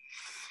flame?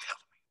 Tell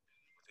me.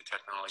 With the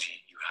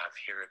technology you have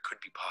here, it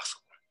could be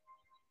possible.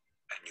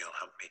 And you'll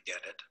help me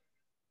get it,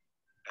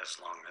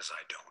 as long as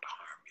I don't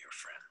harm your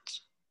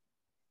friends.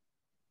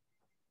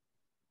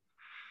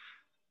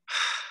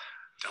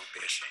 Don't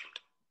be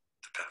ashamed.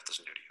 The path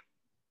is new to you.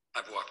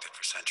 I've walked it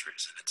for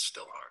centuries, and it's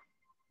still hard.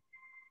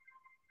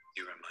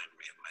 You remind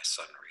me of my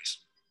son,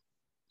 Reese.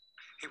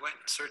 He went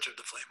in search of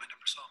the flame. I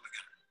never saw him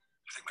again.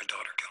 I think my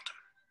daughter killed him.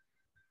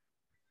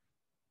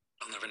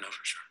 I'll never know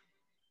for sure.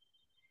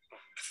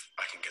 Well, if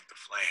I can get the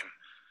flame,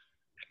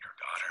 and your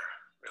daughter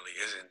really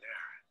is in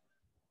there,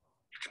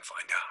 you can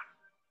find out.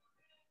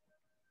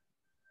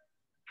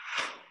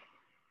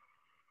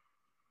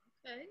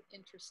 Okay,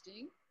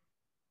 interesting.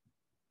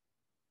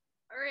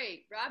 All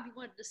right, Rob, you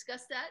want to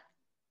discuss that?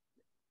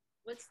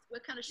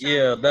 What kind of shot?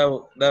 Yeah,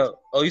 that.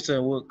 Oh, you said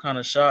what kind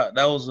of shot?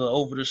 That was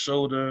over the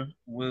shoulder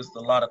with a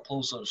lot of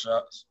close-up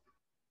shots.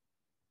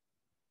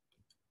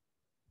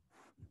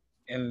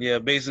 And yeah,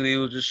 basically, it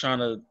was just trying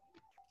to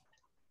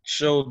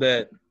show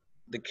that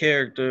the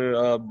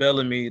character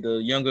Bellamy,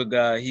 the younger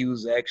guy, he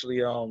was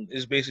actually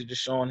it's basically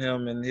just showing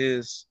him and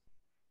his,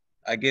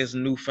 I guess,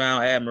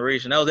 newfound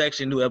admiration. That was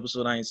actually a new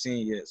episode I ain't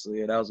seen yet, so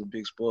yeah, that was a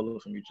big spoiler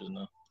from you just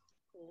now.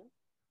 Cool.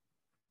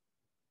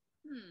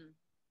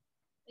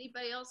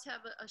 Anybody else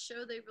have a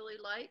show they really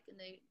like and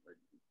they would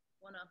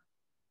want to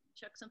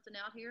check something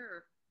out here,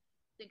 or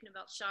thinking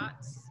about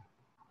shots?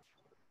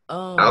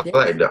 I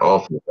like The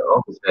Office. The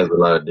Office has a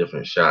lot of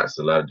different shots,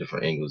 a lot of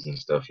different angles and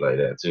stuff like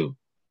that too.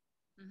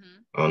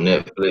 Mm-hmm. On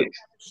Netflix.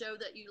 A show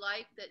that you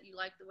like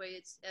the way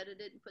it's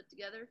edited and put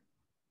together?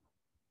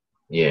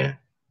 Yeah.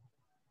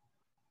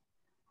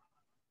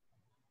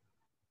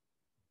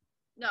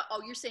 No,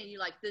 oh, you're saying you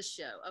like this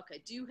show.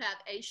 Okay. Do you have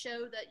a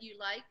show that you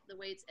like the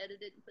way it's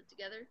edited and put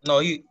together? No,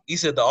 he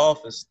said The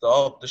Office.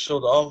 The show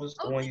The Office,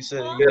 the one you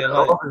said you didn't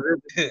like.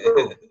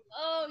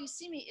 Oh, you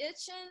see me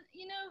itching,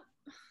 you know?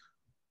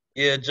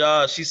 Yeah,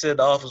 Josh, she said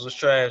The Office was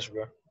trash,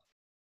 bro.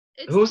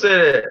 Who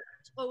said that?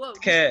 Whoa.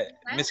 Cat.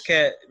 Miss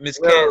Cat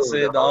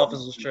said The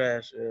Office was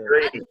trash. Yeah.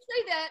 I didn't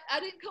say that.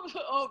 I didn't come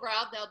over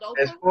out now. Don't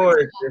as far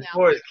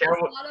as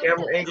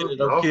camera angles,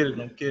 I'm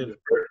kidding.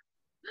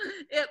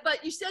 Yeah,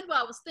 but you said what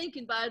I was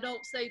thinking, but I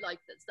don't say like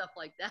that stuff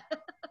like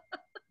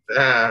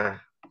that.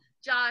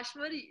 Josh,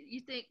 what do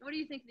you think? What do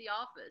you think of The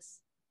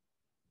Office?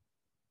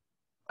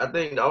 I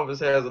think The Office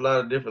has a lot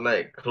of different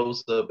like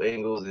close-up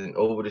angles and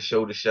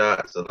over-the-shoulder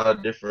shots, a lot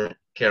of different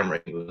camera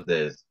angles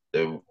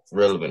they're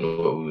relevant to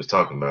what we was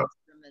talking about.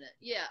 For a minute.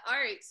 Yeah. All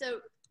right.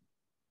 So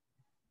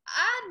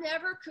I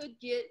never could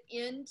get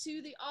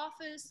into The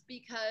Office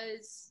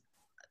because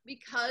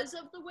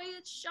of the way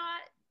it's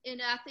shot. And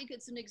I think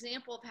it's an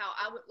example of how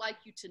I would like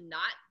you to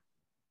not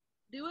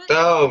do it.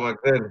 Oh my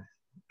goodness.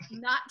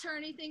 Not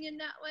turn anything in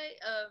that way.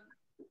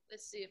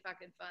 Let's see if I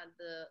can find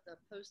the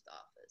post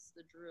office,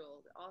 the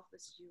drill, the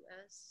Office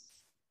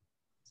US.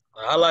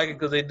 I like it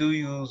because they do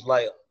use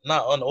like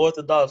not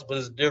unorthodox, but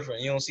it's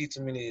different. You don't see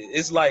too many.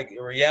 It's like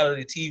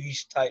reality TV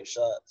type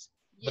shots,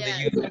 but they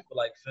use it for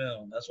like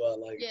film. That's why I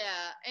like it.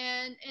 Yeah,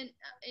 and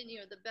you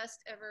know, the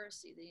best ever,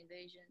 see the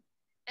invasion,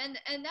 and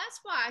that's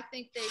why I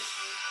think they.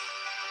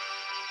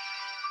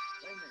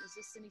 Wait a minute, is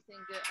this anything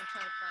good? I'm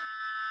trying to find.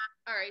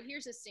 All right,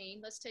 here's a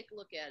scene. Let's take a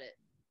look at it.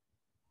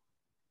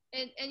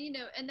 And you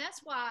know, and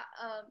that's why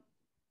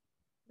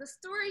the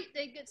story,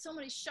 they get so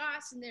many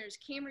shots and there's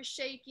camera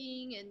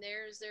shaking and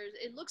there's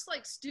it looks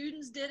like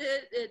students did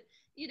it, and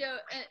you know,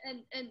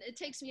 and it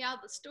takes me out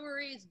of the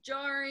story. It's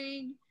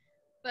jarring,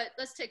 but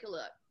let's take a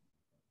look.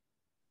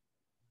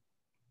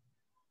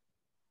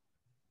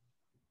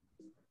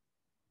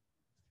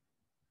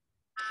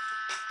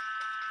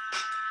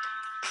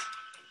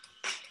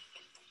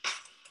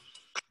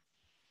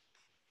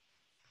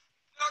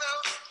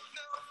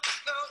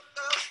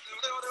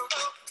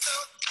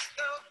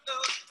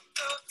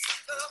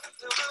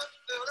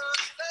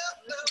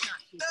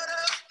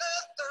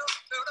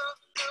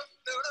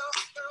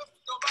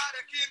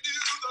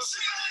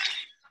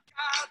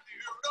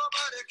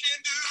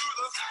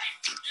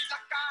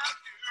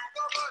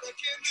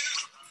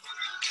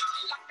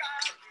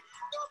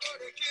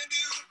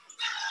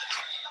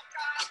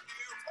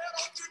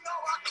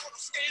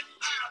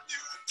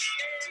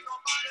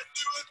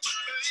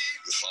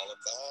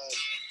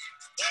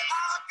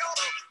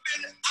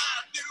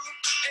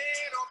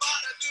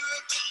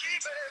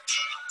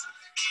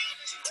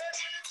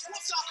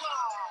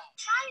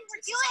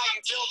 This is how you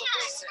build a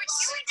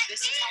business.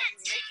 This is how you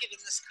make it in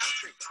this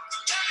country.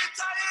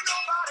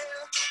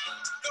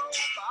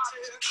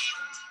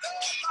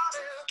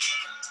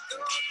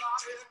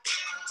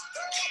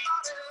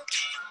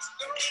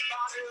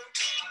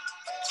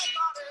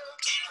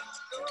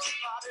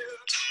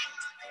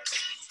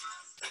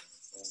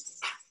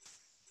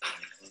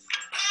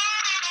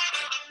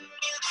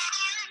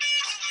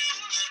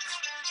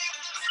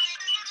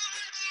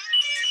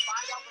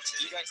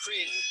 You got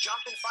creative. You jump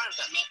in front of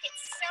them. Make it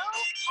so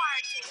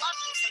hard to love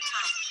you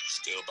sometimes.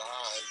 Still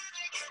behind.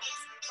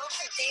 Oh,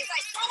 days, I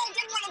thought I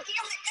didn't want to be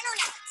on the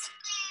internet.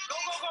 Go,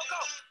 go, go,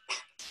 go.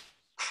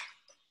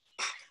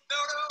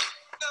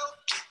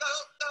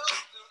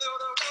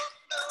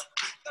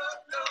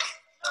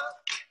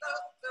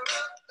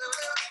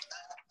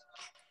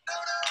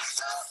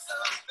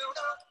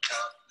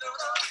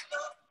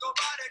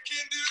 Nobody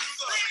can do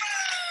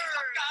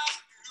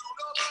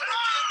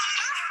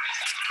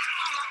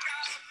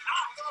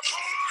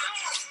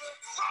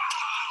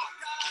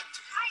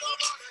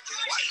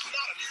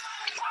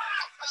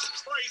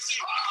That's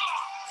crazy.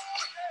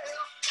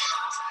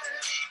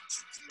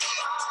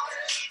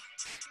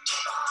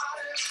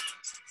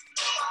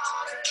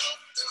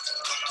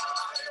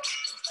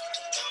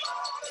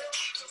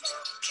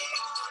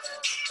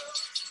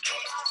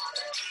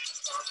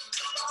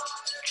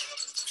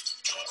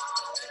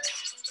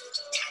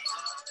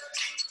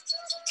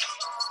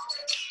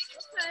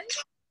 Okay,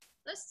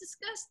 let's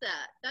discuss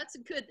that. That's a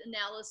good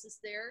analysis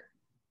there.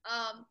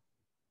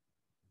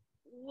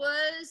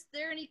 Was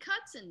there any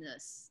cuts in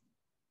this?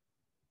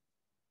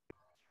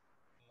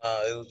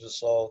 It was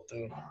just all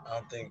through. I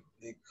don't think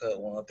they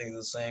cut one. I think it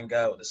was the same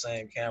guy with the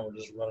same camera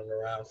just running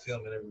around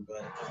filming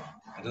everybody.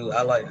 Dude,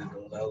 I liked it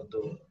though. That was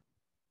dope.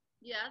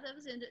 Yeah, that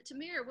was in it.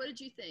 Tamir, what did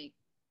you think?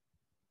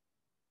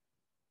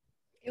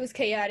 It was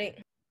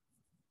chaotic.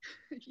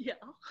 Yeah.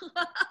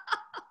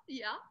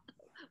 Yeah.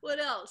 What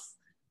else?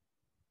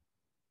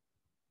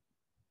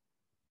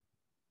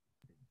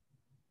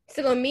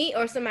 Still on me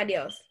or somebody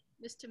else?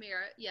 Miss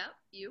Tamira, yeah,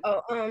 you.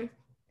 Oh,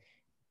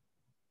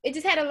 it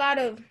just had a lot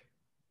of.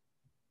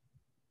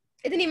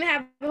 It didn't even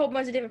have a whole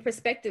bunch of different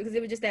perspectives because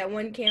it was just that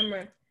one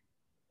camera,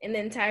 and the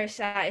entire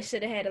shot. It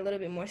should have had a little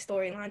bit more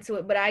storyline to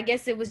it, but I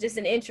guess it was just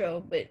an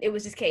intro. But it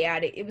was just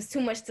chaotic. It was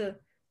too much to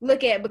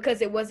look at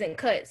because it wasn't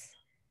cuts.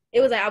 It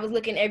was like I was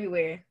looking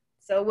everywhere,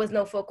 so it was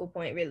no focal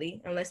point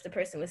really, unless the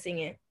person was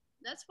singing.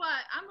 That's why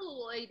I'm a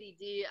little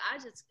ADD.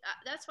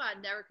 That's why I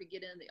never could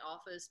get in the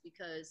office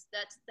because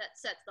that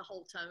sets the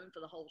whole tone for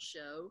the whole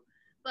show.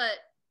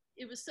 But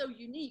it was so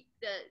unique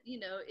that, you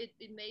know, it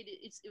made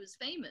it, it was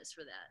famous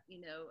for that, you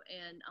know,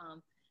 and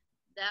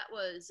that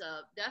was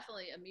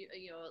definitely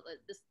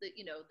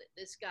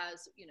this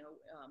guy's, you know,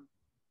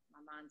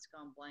 my mind's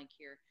gone blank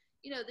here.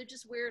 You know, they're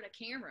just wearing a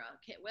camera,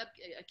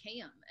 a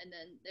cam, and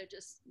then they're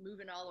just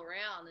moving all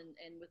around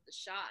and with the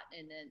shot,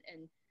 and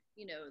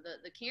you know,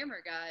 the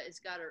camera guy has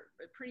got a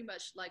pretty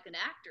much like an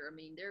actor. I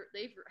mean,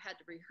 they've had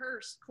to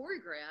rehearse,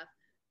 choreograph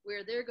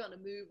where they're going to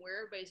move,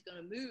 where everybody's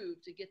going to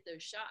move to get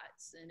those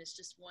shots. And it's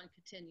just one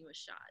continuous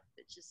shot.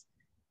 It's just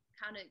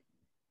kind of,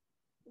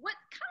 what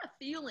kind of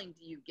feeling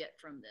do you get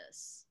from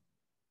this?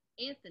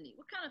 Anthony,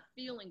 what kind of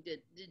feeling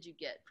did you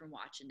get from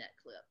watching that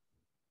clip?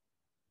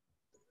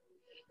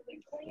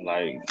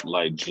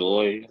 Like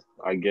joy,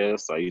 I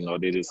guess. Like, you know,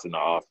 they just in the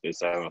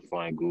office having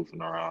fun,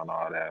 goofing around,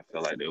 all that. I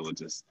feel like they were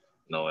just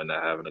knowing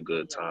they're having a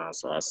good time.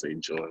 So I say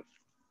joy.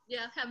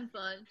 Yeah, having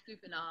fun,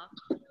 goofing off.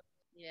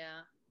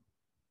 Yeah.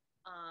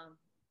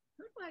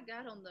 Who do I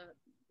got on the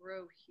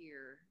row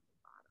here?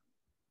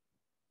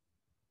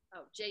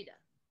 Oh, Jada.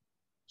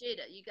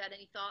 Jada, you got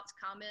any thoughts,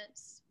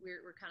 comments?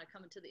 We're kind of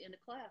coming to the end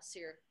of class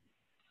here.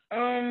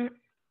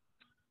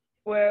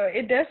 Well,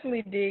 it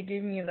definitely did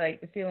give me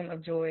like the feeling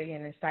of joy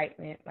and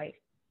excitement,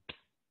 like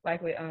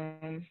what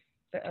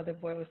the other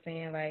boy was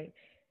saying, like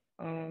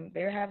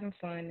they were having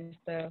fun and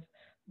stuff.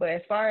 But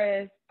as far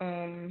as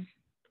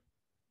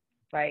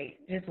like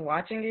just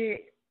watching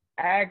it,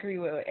 I agree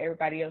with what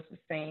everybody else was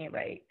saying.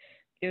 Like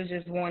it was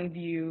just one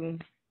view,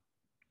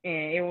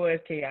 and it was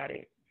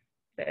chaotic.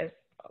 That's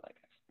all I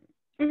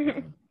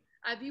got.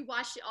 Have you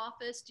watched The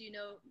Office? Do you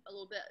know a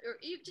little bit, or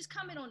you just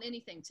comment on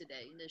anything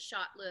today? The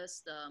shot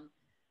list,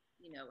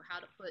 you know, how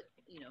to put,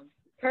 you know.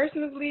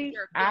 Personally,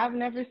 I've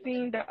never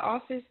seen The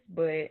Office,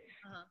 but.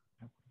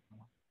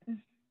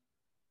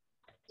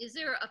 Is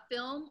there a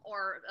film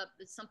or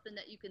something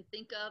that you can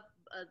think of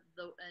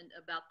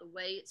about the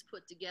way it's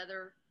put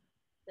together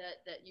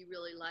that you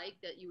really like,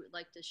 that you would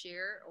like to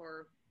share,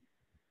 or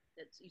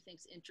that you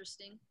think's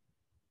interesting?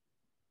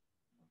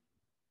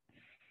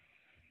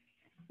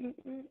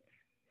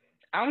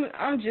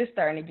 I'm just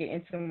starting to get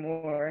into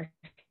more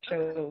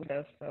shows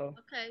stuff, so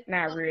okay.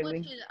 Not well,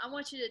 really. I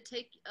want you to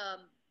take.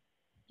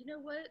 You know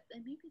what?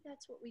 And maybe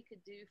that's what we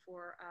could do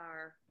for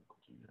our.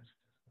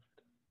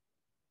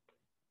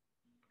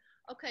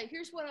 Okay,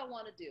 here's what I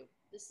want to do.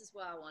 This is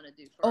what I want to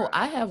do.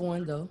 I have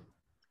one though.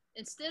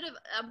 Instead of,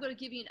 I'm going to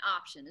give you an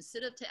option.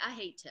 Instead of, I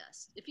hate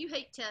tests. If you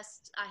hate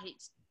tests, I think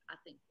I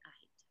hate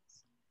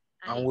tests.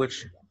 I'm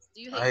with you.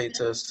 Do you I hate hate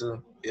tests? tests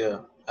too. Yeah,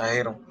 I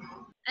hate them.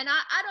 And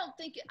I don't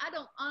think it, I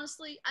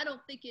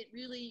don't think it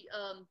really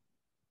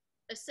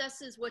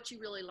assesses what you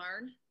really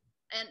learned.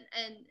 And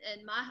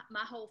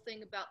my whole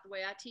thing about the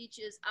way I teach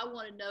is I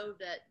want to know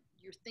that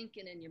you're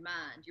thinking in your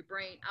mind, your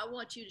brain. I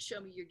want you to show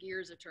me your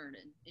gears are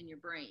turning in your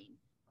brain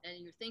and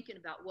you're thinking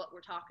about what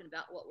we're talking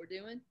about, what we're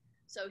doing.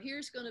 So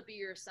here's going to be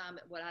your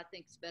assignment, what I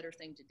think is a better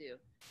thing to do.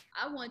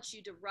 I want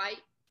you to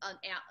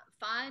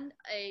find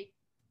a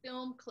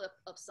film clip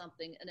of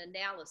something, an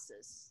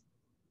analysis,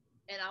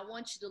 and I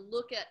want you to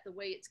look at the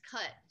way it's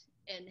cut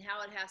and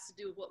how it has to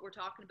do with what we're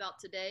talking about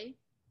today.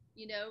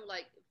 You know,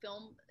 like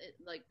film,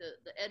 like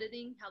the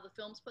editing, how the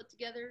film's put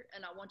together.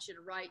 And I want you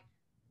to write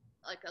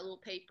like a little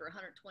paper,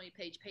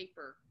 120-page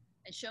paper,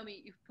 and show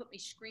me, you put me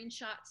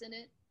screenshots in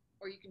it,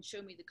 or you can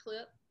show me the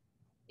clip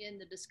in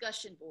the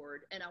discussion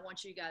board, and I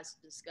want you guys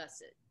to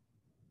discuss it.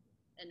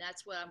 And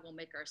that's what I'm going to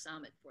make our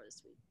assignment for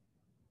this week.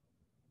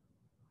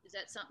 Is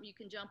that something you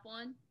can jump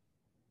on?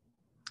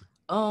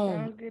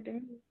 Sounds good to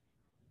me.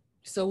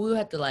 So we'll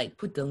have to like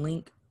put the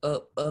link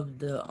up of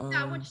the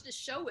Yeah, I want you to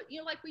show it, you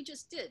know, like we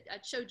just did. I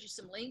showed you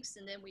some links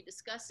and then we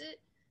discuss it.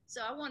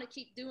 So I want to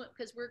keep doing it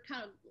because we're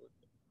kind of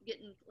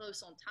getting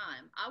close on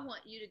time. I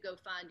want you to go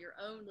find your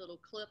own little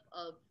clip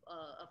of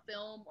a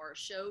film or a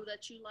show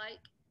that you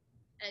like,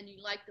 and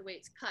you like the way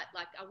it's cut.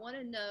 Like, I want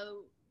to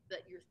know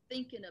that you're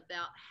thinking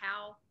about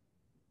how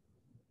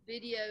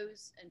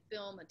videos and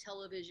film and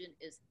television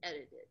is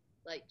edited.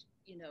 Like,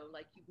 you know,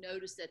 like you've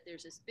noticed that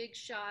there's this big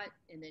shot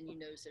and then you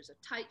notice there's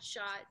a tight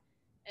shot,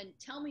 and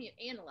tell me,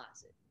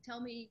 analyze it. Tell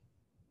me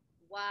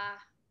why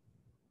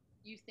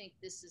you think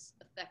this is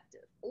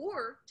effective,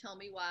 or tell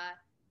me why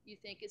you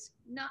think it's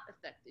not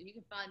effective. You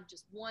can find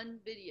just one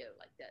video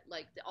like that,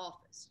 like The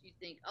Office. You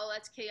think, oh,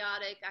 that's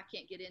chaotic. I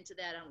can't get into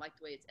that. I don't like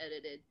the way it's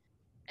edited.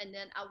 And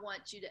then I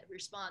want you to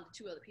respond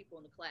to two other people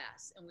in the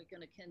class, and we're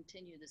going to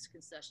continue this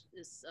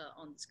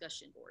on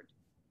discussion board.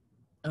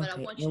 But I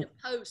want you to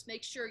post.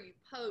 Make sure you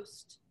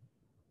post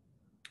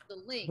the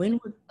link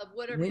of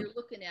whatever you're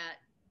looking at.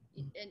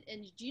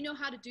 And do you know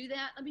how to do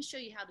that? Let me show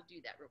you how to do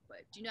that real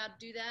quick. Do you know how to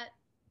do that?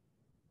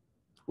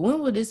 When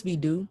will this be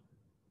due?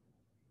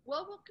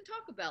 Well, we can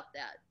talk about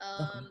that.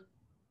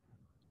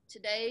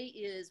 Today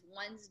is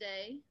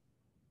Wednesday.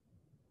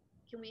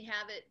 Can we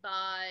have it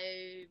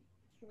by?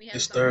 Can we have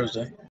It's it by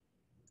Thursday.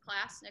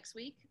 Class next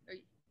week? Or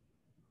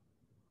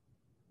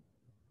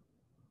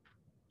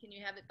can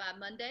you have it by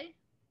Monday?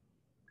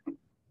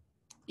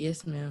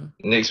 Yes, ma'am.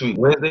 Next week,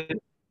 Wednesday?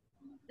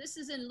 This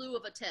is in lieu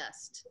of a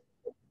test.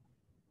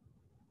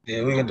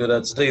 Yeah, we can do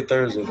that. Today,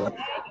 Thursday, though.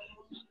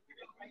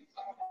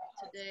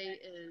 Today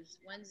is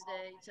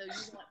Wednesday, so you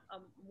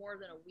want more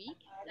than a week?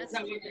 That's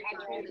a little bit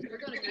time, because we're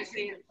going to go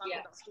through and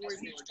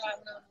talk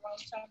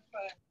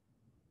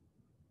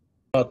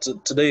about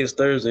storyboards. Today is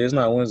Thursday. It's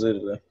not Wednesday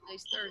today.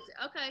 Today's Thursday.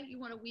 Okay, you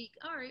want a week?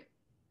 All right.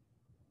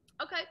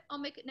 Okay, I'll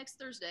make it next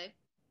Thursday.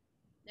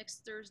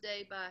 Next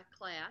Thursday by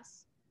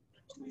class.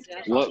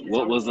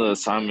 What was the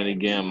assignment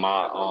again?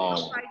 My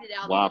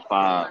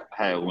Wi-Fi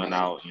had went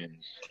out and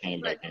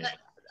came back in.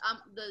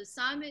 The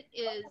assignment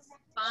is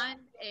find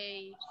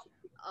a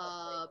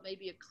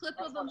maybe a clip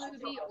of a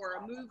movie or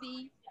a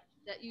movie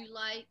that you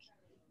like.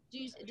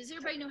 Does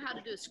everybody know how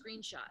to do a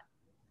screenshot?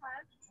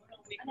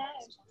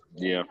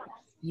 Yeah.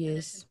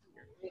 Yes.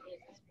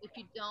 If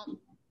you don't,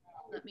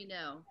 let me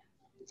know.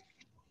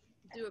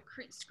 Do a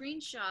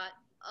screenshot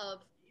of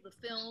the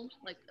film,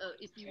 like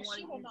if you want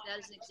to use that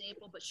as an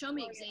example, but show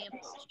me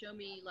examples. Show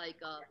me like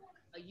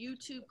a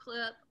YouTube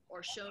clip,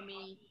 or show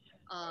me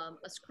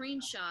a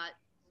screenshot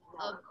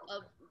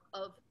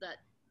of that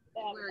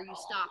where you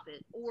stop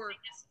it, or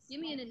give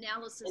me an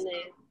analysis of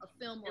a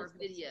film or a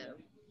video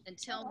and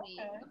tell me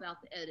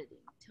about the editing.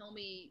 Tell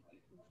me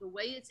the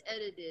way it's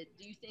edited.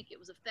 Do you think it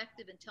was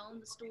effective in telling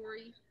the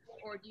story,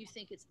 or do you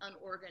think it's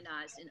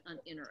unorganized and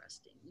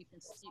uninteresting?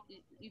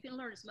 You can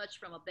learn as much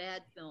from a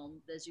bad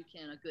film as you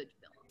can a good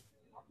film.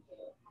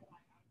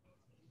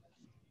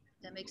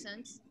 That makes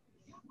sense?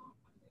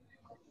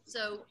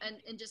 So,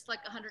 and just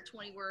like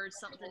 120 words,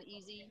 something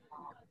easy,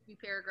 a few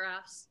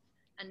paragraphs,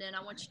 and then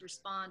I want you to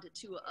respond to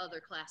two other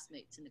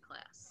classmates in the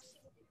class.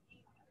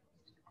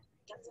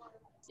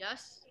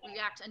 Yes?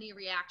 I need a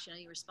reaction, I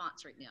need a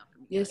response right now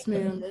from you. Yes,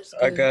 ma'am.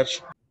 I got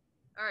you.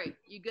 All right,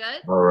 you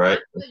good? All right.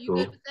 You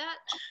good with that?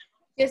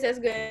 Yes, that's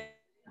good.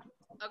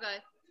 Okay.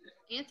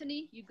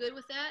 Anthony, you good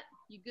with that?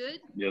 You good?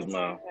 Yes,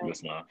 ma'am.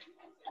 Yes, ma'am.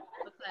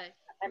 Okay.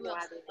 Who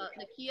else?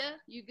 Nakia,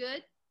 you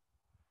good?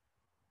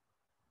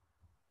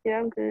 Yeah,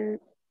 I'm good.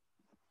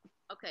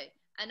 Okay.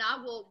 And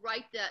I will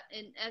write that,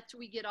 and after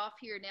we get off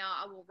here now,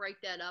 I will write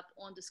that up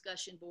on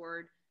discussion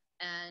board,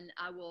 and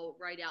I will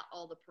write out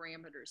all the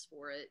parameters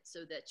for it so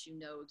that you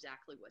know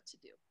exactly what to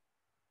do.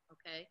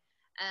 Okay.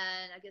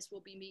 And I guess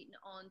we'll be meeting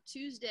on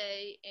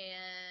Tuesday,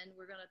 and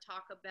we're going to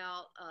talk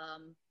about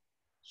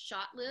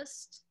shot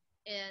list,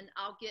 and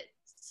I'll get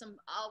some,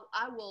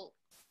 I will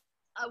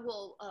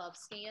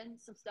scan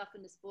some stuff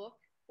in this book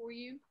for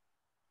you,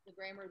 the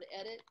grammar of the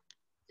edit,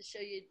 to show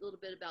you a little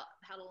bit about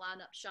how to line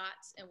up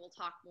shots, and we'll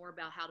talk more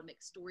about how to make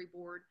a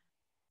storyboard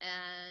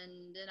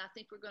and then I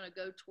think we're going to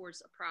go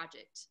towards a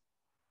project.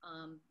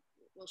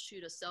 We'll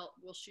shoot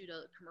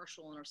a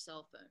commercial on our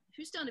cell phone.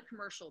 Who's done a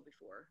commercial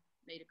before?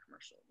 Made a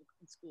commercial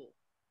in school?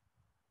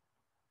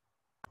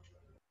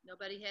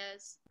 Nobody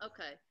has?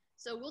 Okay.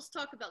 So we'll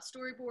talk about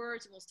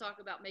storyboards, and we'll talk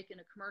about making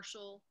a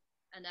commercial,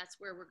 and that's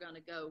where we're going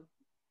to go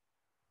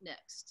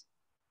next.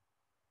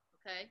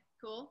 Okay,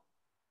 cool?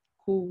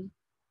 Cool.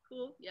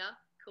 Cool, yeah,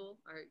 cool.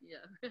 All right,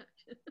 yeah.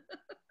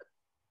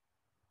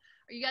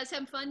 Are you guys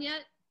having fun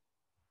yet?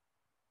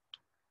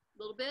 A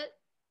little bit?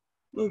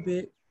 A little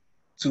bit.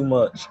 Too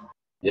much.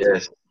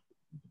 Yes.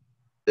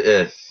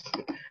 Yes.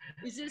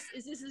 Is this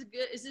as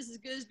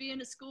good as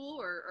being at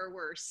school or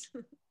worse?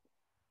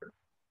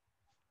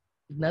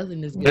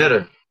 Nothing is good.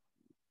 Better.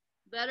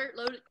 Better?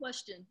 Loaded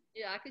question.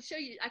 Yeah, I can show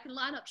you. I can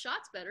line up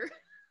shots better.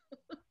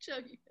 Show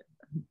you.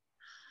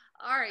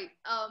 All right.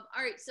 All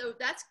right. So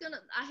that's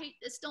gonna. I hate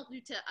this. Don't do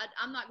test.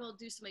 I'm not gonna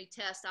do so many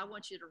tests. I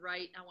want you to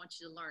write. I want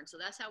you to learn. So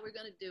that's how we're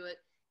gonna do it.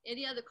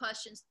 Any other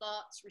questions,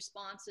 thoughts,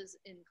 responses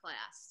in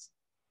class?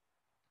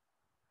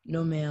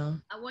 No,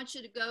 ma'am. I want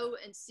you to go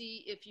and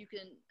see if you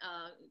can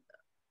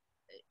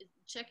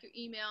check your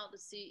email to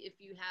see if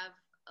you have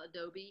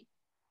Adobe,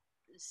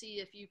 to see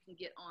if you can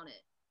get on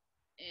it,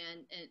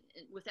 and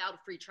without a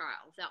free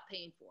trial, without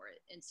paying for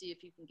it, and see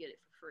if you can get it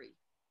for free.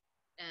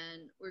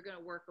 And we're going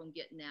to work on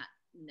getting that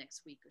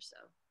next week or so.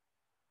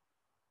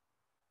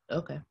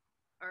 Okay.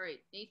 All right.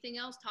 Anything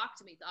else? Talk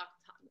to me. Talk.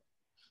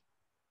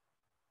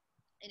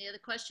 Any other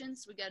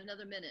questions? We got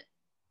another minute.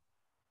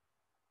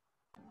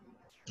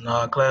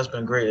 No, class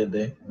been great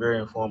today. Very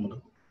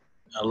informative.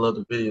 I love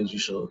the videos you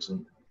showed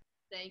too.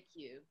 Thank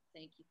you.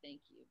 Thank you.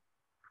 Thank you.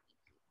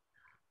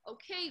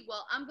 Okay,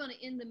 well, I'm going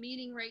to end the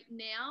meeting right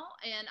now,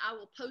 and I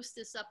will post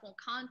this up on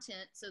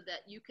content so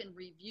that you can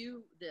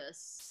review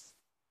this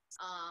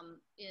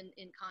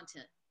in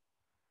content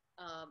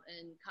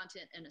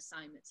and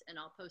assignments, and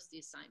I'll post the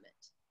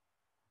assignment.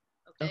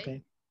 Okay?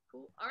 Okay.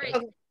 Cool. All right.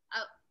 Okay.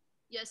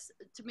 Yes,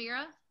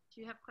 Tamira,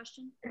 do you have a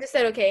question? I just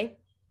said okay.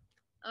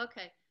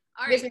 Okay.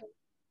 All right.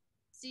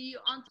 See you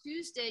on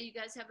Tuesday. You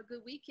guys have a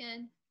good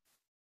weekend.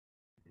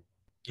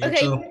 You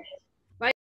too.